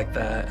stuff like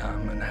that,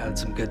 and had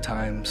some good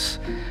times,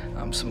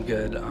 some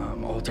good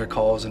altar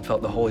calls, and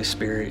felt the Holy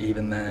Spirit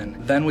even then.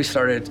 Then we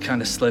started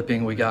kind of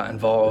slipping. We got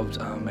involved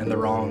in the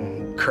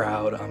wrong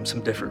crowd,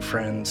 some different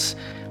friends.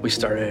 We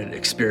started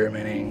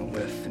experimenting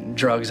with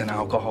drugs and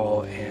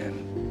alcohol,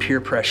 and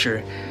peer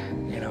pressure,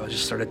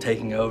 just started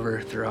taking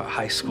over throughout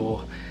high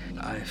school.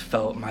 I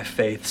felt my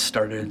faith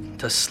started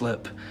to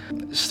slip,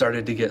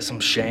 started to get some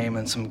shame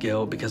and some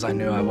guilt because I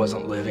knew I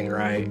wasn't living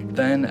right.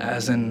 Then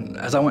as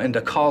I went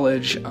into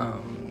college,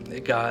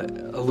 it got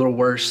a little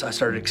worse. I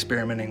started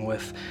experimenting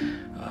with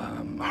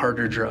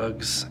harder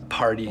drugs,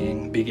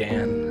 partying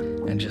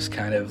began, and just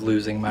kind of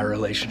losing my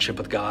relationship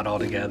with God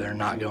altogether,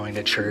 not going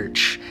to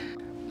church.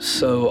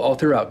 So all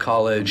throughout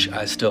college,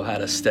 I still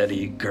had a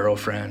steady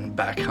girlfriend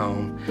back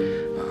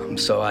home.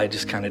 So I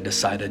just kind of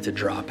decided to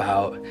drop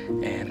out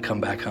and come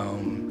back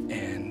home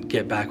and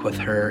get back with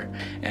her.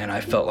 And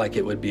I felt like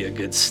it would be a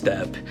good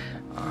step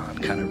on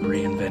kind of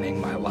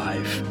reinventing my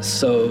life.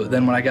 So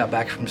then when I got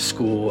back from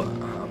school,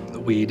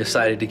 we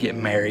decided to get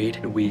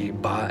married. We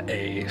bought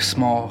a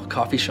small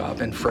coffee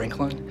shop in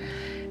Franklin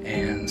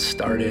and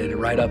started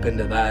right up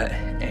into that.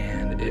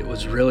 And it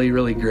was really,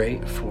 really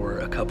great for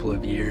a couple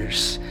of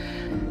years.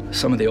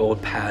 Some of the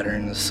old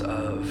patterns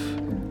of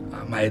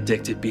my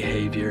addictive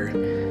behavior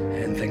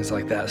and things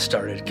like that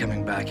started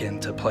coming back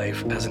into play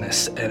as an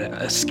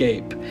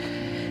escape.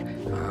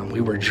 We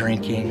were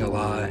drinking a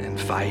lot and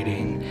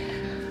fighting,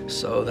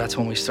 so that's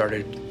when we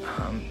started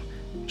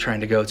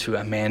trying to go to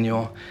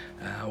Emmanuel.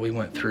 We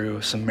went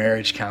through some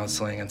marriage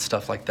counseling and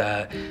stuff like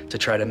that to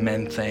try to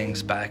mend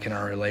things back in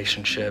our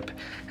relationship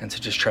and to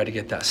just try to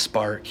get that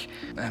spark.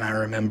 And I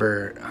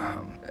remember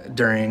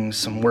during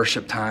some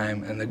worship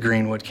time in the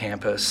Greenwood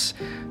campus,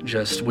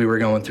 we were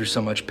going through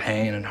so much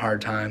pain and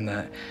hard time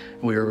that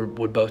we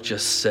would both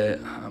just sit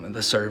in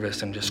the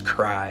service and just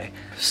cry.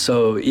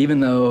 So even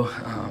though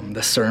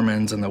the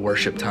sermons and the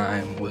worship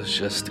time was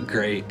just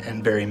great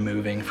and very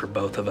moving for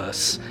both of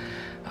us,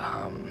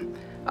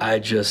 I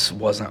just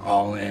wasn't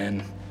all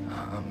in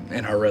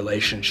our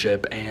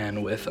relationship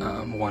and with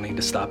wanting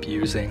to stop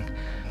using.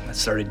 I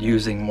started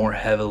using more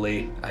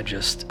heavily.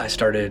 I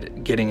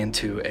started getting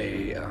into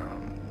a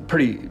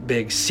pretty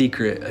big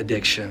secret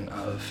addiction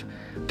of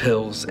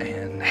pills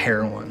and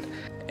heroin.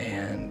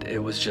 And it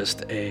was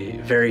just a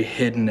very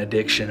hidden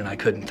addiction, and I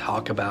couldn't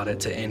talk about it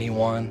to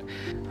anyone.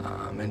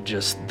 And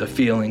just the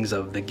feelings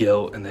of the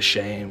guilt and the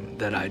shame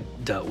that I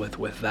dealt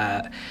with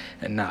that,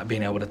 and not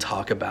being able to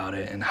talk about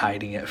it and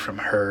hiding it from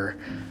her,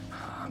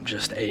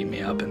 just ate me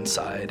up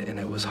inside, and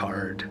it was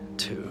hard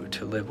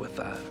to live with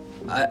that.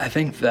 I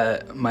think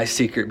that my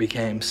secret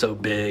became so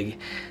big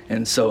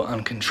and so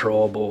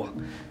uncontrollable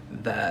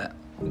that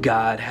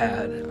God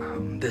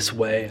had this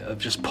way of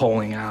just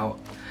pulling out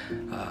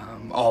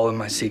all of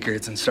my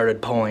secrets and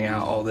started pulling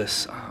out all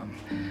this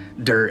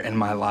dirt in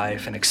my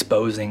life and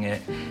exposing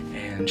it.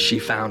 And she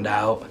found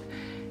out,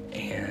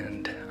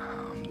 and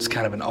it's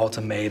kind of an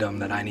ultimatum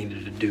that I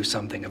needed to do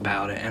something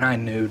about it. And I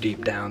knew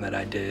deep down that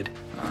I did.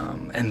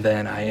 And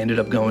then I ended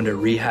up going to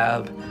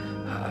rehab.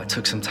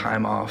 Took some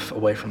time off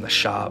away from the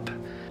shop.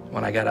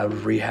 When I got out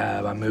of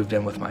rehab, I moved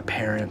in with my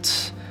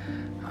parents.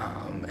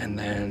 And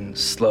then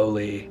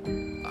slowly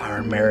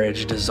our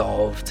marriage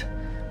dissolved.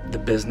 The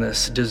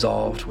business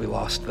dissolved. We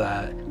lost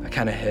that. I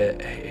kind of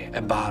hit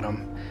a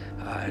bottom.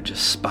 I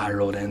just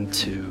spiraled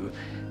into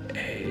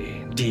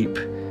a deep,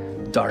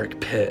 dark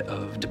pit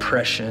of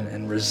depression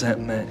and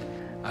resentment.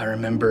 I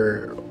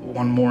remember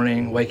one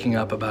morning waking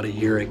up about a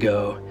year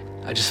ago.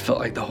 I just felt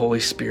like the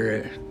Holy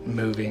Spirit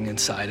moving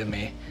inside of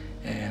me,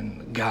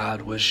 and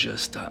God was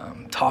just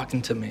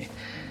talking to me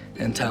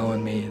and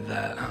telling me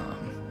that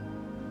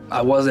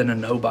I wasn't a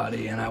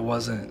nobody, and I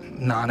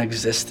wasn't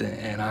non-existent,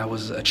 and I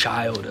was a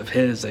child of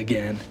His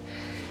again.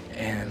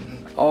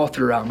 And all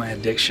throughout my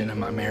addiction and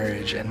my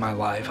marriage and my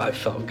life, I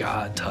felt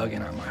God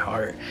tugging on my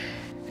heart,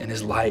 and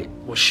His light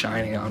was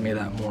shining on me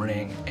that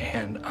morning.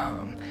 And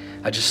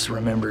I just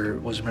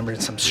was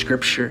remembering some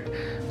scripture,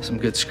 some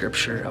good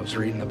scripture. I was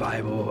reading the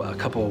Bible. A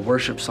couple of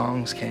worship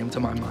songs came to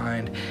my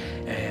mind,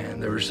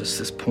 and there was just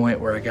this point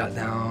where I got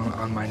down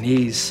on my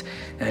knees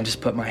and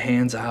just put my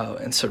hands out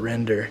and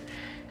surrender.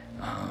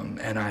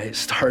 And I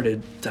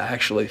started to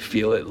actually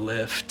feel it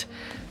lift.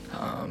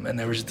 And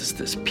there was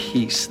this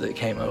peace that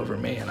came over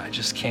me, and I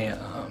just can't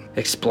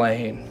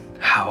explain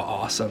how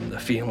awesome the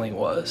feeling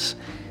was.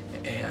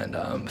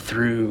 And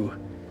through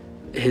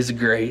His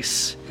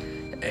grace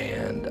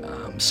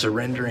and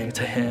surrendering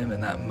to Him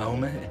in that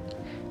moment,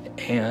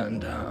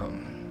 and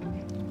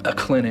a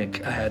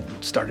clinic I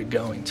had started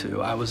going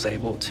to, I was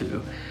able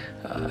to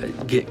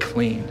get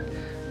clean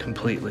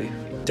completely.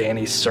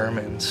 Danny's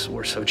sermons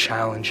were so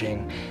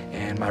challenging,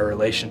 and my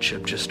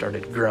relationship just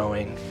started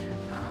growing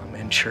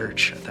in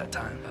church at that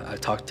time. I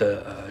talked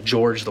to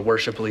George, the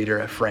worship leader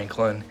at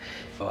Franklin.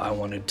 I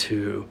wanted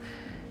to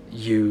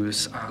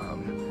use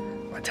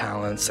my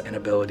talents and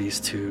abilities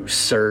to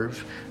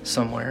serve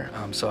somewhere.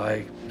 So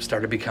I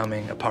started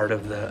becoming a part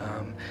of the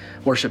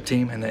worship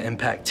team and the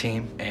impact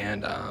team,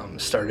 and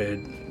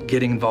started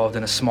getting involved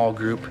in a small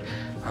group,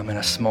 in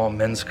a small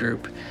men's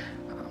group.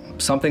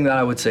 Something that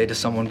I would say to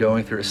someone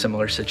going through a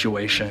similar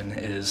situation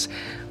is,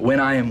 when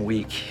I am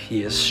weak,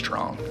 He is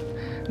strong.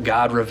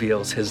 God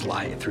reveals His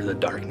light through the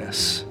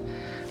darkness.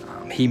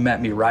 He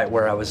met me right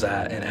where I was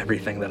at in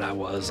everything that I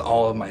was,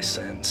 all of my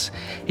sins.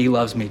 He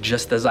loves me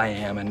just as I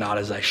am and not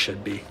as I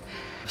should be.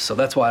 So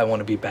that's why I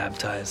want to be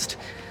baptized.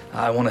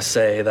 I want to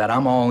say that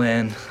I'm all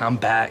in, I'm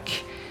back,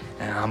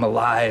 and I'm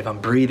alive, I'm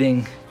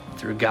breathing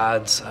through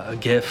God's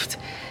gift.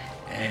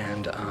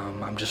 And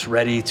I'm just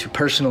ready to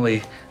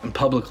personally and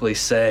publicly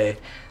say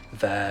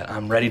that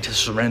I'm ready to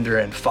surrender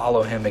and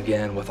follow Him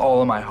again with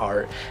all of my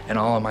heart and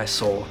all of my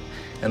soul,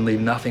 and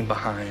leave nothing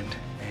behind,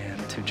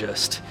 and to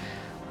just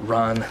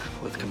run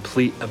with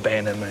complete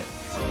abandonment.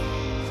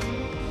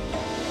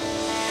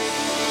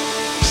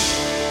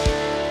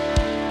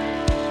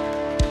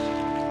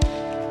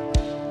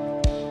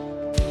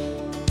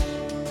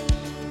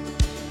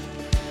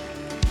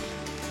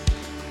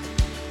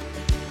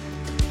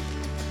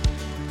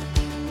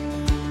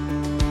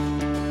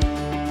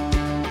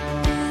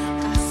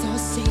 I saw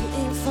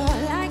Satan fall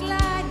like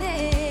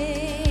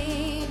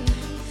lightning,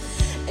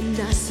 and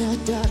I saw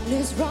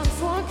darkness run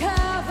for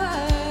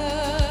cover.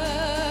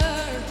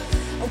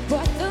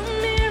 But the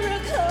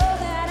miracle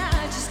that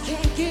I just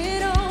can't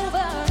get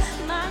over,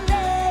 my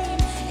name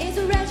is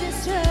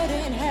registered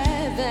in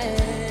heaven,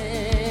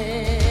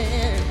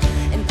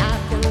 and I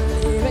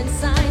believe in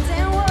signs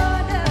and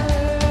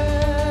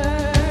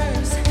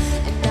wonders,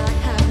 and I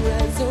have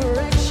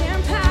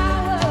resurrection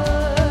power.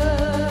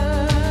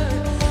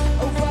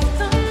 Oh, but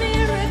the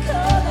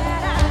miracle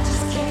that I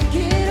just can't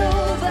get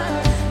over,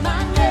 my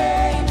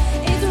name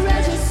is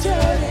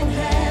registered in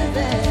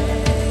heaven.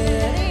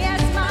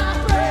 Yes, my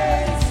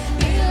praise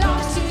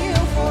belongs to you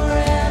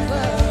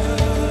forever.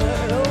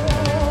 Oh,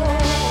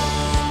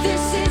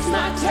 this is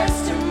my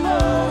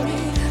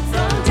testimony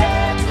from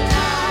death to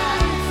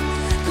life,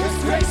 'cause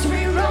grace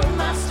rewrote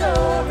my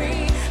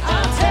story.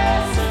 I'll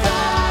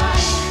testify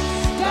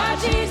by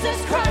Jesus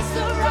Christ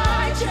the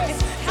righteous,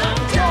 I'm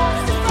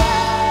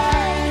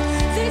justified.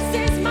 This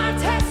is my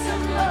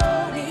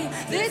testimony.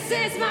 This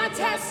is my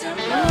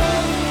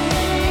testimony.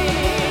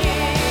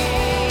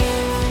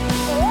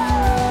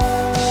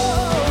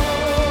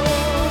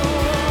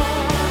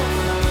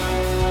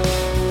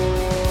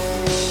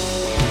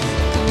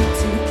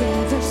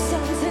 Together,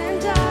 sons and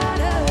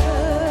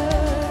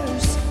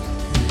daughters,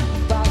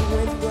 bought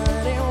with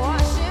blood and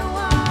washed in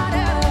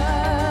water.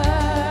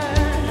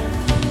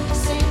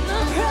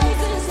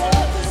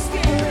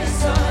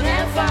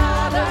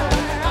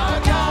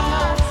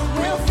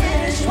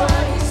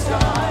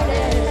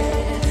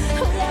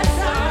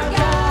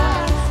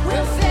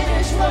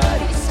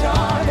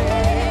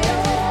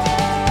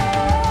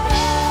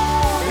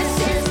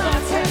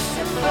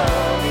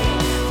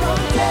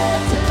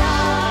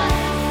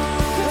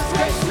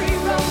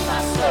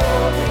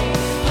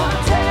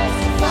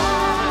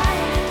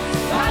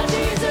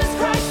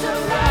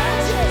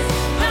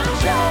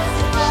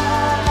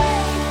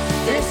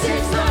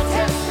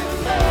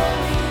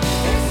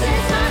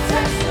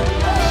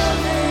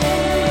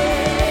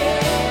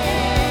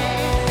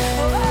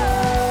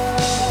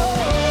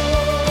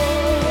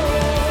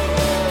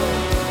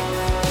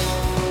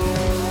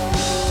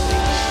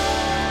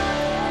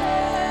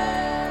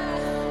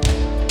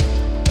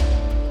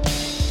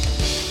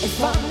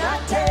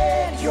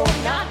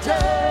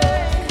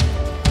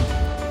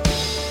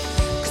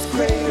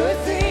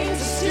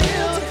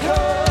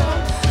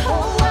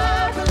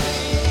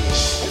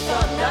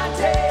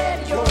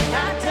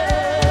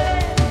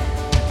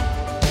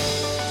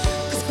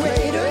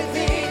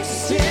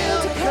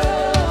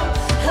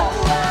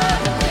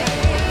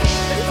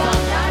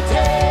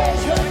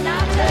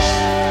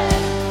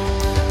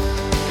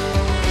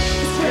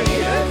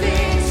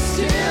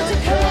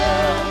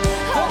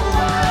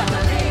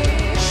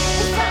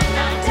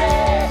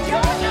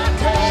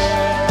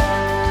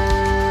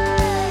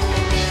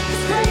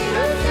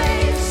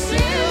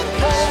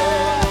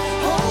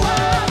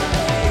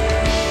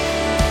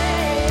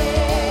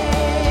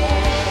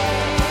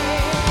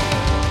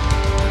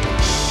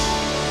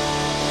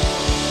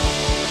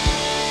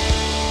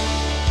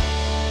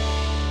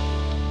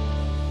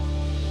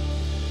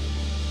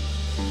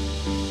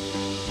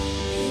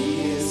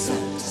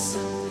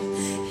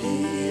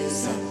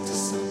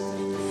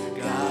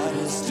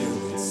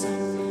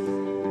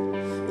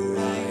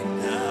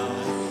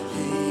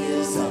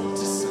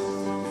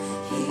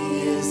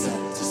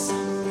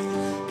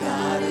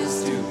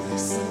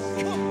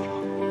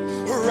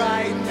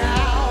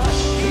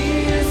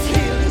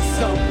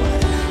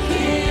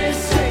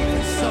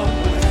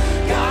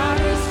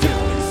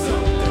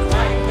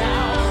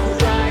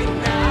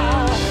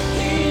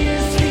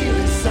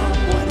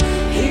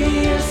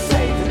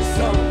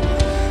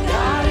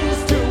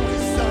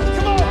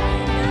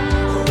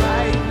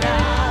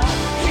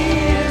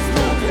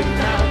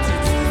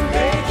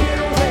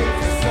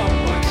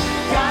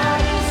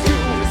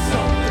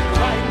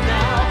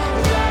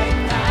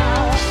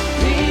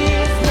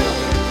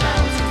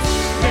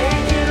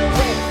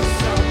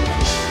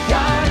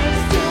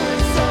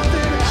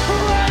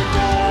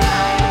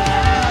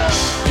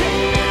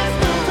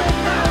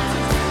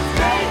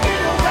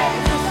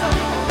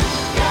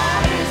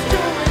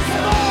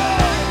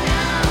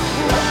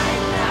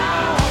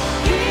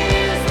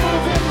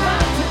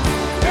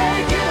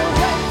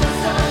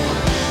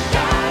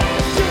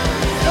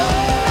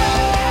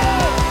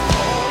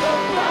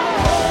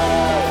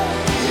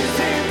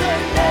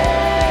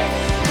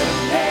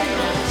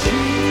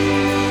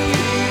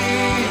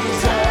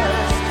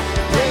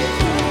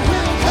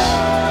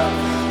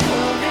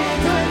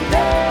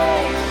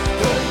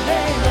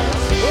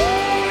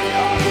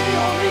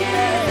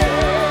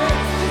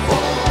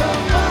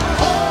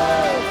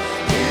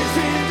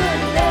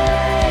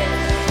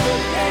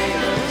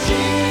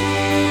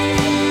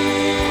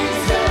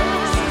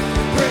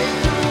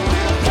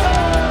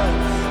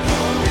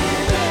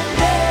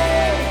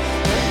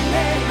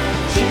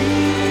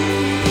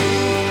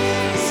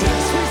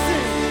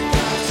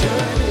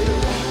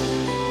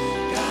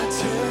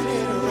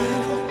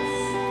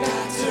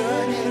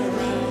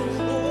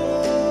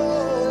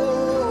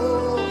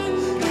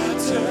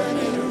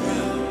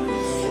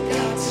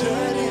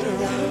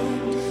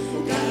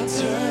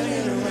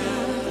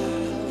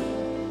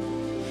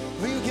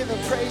 Will you give him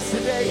praise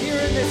today? Here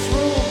in this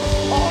room,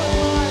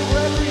 online,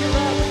 wherever you're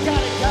at, we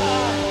got a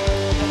God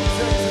that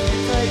deserves to be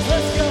praised.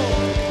 Let's go.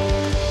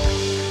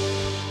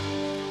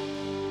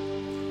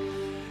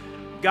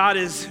 God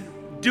is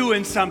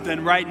doing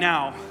something right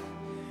now.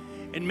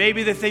 And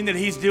maybe the thing that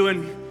he's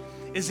doing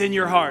is in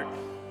your heart.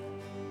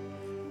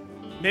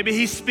 Maybe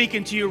he's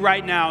speaking to you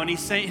right now and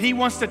he's saying he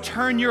wants to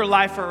turn your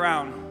life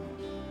around.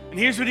 And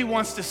here's what he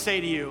wants to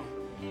say to you.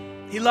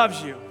 He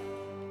loves you.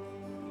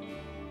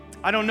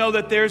 I don't know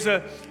that there's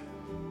a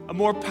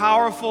more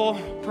powerful,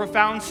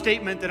 profound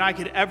statement that I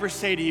could ever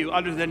say to you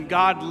other than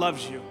God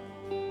loves you.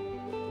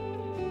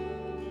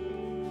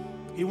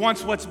 He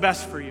wants what's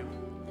best for you.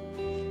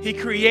 He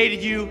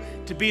created you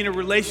to be in a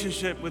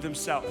relationship with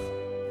himself.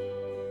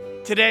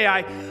 Today,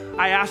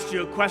 I asked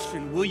you a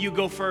question. Will you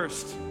go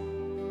first?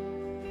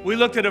 We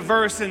looked at a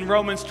verse in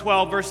Romans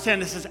 12, verse 10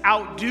 that says,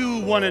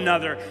 outdo one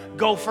another.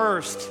 Go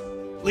first.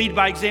 Lead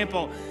by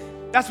example.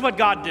 That's what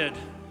God did.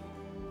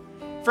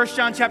 1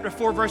 John chapter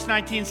 4, verse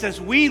 19 says,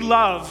 we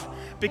love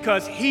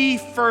because he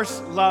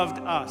first loved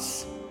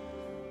us.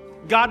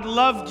 God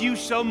loved you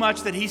so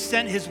much that he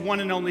sent his one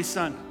and only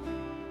son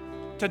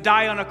to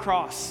die on a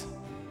cross.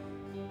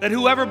 That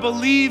whoever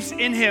believes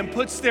in him,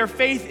 puts their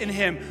faith in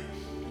him,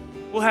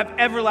 will have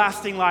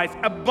everlasting life,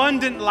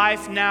 abundant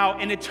life now,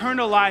 and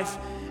eternal life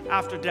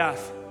after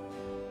death.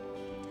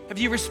 Have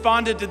you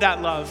responded to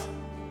that love?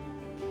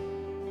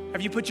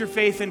 Have you put your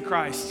faith in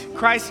Christ?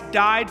 Christ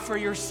died for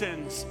your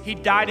sins. He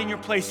died in your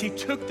place. He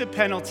took the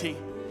penalty,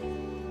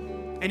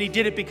 and he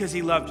did it because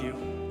he loved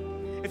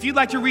you. If you'd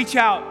like to reach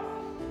out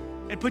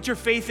and put your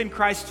faith in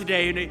Christ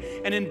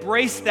today and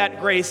embrace that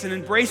grace and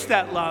embrace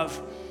that love,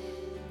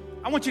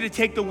 I want you to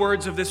take the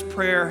words of this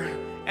prayer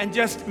and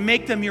just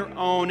make them your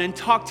own and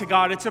talk to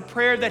God. It's a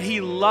prayer that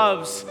he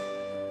loves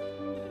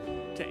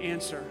to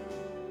answer.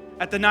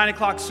 At the 9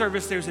 o'clock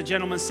service, there's a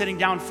gentleman sitting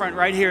down front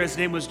right here. His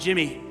name was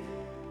Jimmy.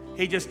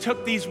 He just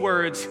took these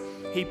words,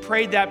 he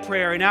prayed that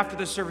prayer, and after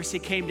the service, he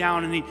came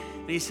down and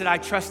he said, I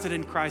trusted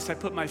in Christ. I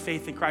put my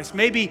faith in Christ.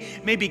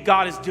 Maybe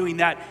God is doing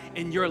that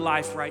in your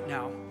life right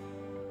now.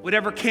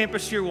 Whatever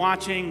campus you're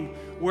watching,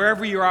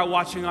 wherever you are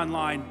watching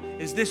online,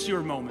 is this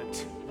your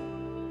moment?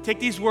 Take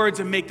these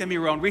words and make them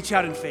your own. Reach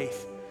out in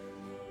faith.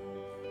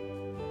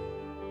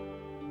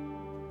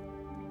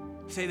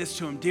 Say this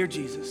to him. Dear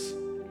Jesus,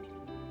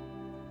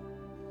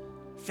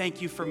 thank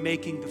you for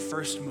making the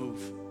first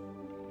move.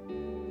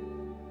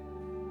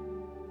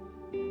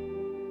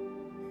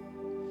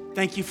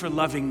 Thank you for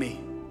loving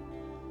me.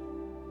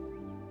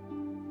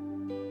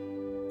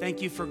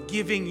 Thank you for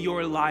giving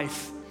your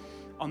life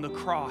on the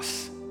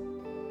cross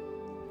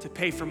to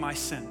pay for my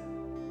sin.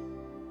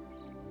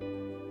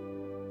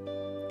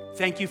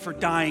 Thank you for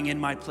dying in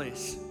my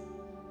place,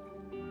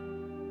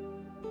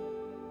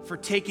 for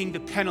taking the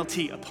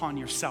penalty upon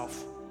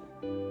yourself,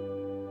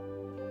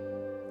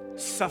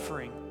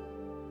 suffering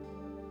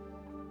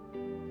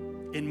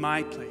in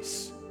my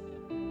place.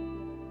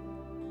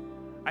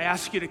 I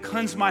ask you to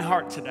cleanse my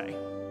heart today.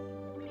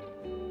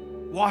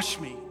 Wash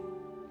me.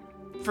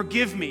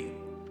 Forgive me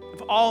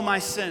of all my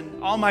sin,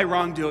 all my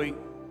wrongdoing.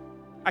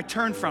 I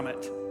turn from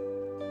it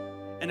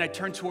and I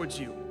turn towards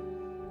you.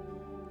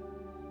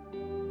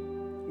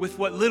 With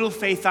what little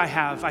faith I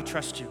have, I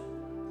trust you.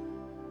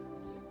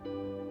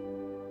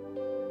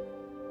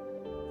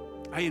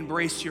 I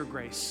embrace your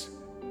grace.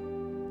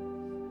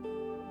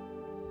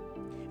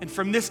 And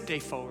from this day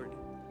forward,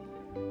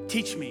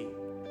 teach me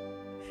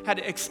how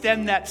to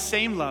extend that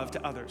same love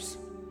to others,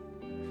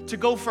 to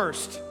go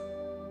first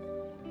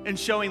in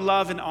showing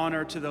love and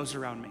honor to those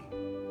around me,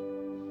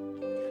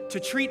 to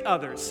treat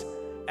others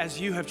as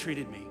you have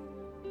treated me.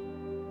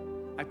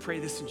 I pray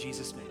this in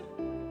Jesus' name.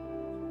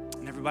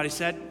 And everybody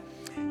said,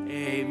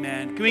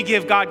 amen. Can we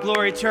give God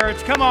glory,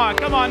 church? Come on,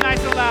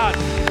 nice and loud.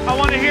 I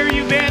want to hear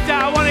you, Vanta.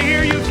 I want to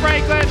hear you,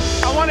 Franklin.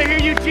 I want to hear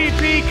you,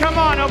 GP. Come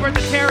on over at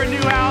the Terra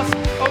New House,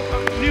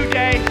 New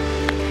Day.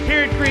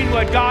 Here at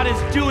Greenwood, God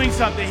is doing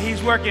something.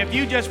 He's working. If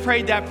you just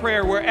prayed that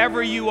prayer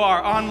wherever you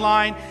are,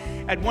 online,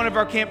 at one of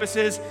our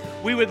campuses,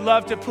 we would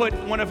love to put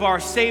one of our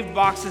saved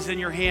boxes in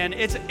your hand.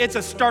 It's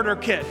a starter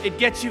kit. It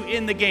gets you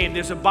in the game.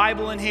 There's a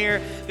Bible in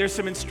here. There's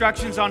some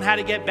instructions on how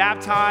to get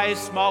baptized,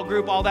 small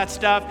group, all that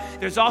stuff.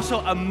 There's also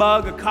a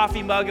mug, a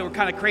coffee mug. We're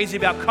kind of crazy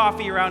about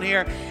coffee around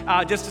here,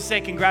 just to say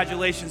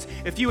congratulations.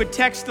 If you would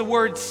text the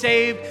word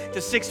SAVED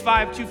to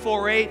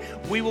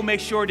 65248, we will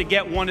make sure to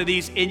get one of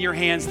these in your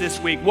hands this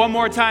week. One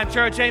more time,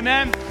 church,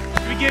 amen.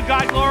 We give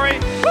God glory.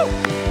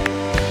 Woo!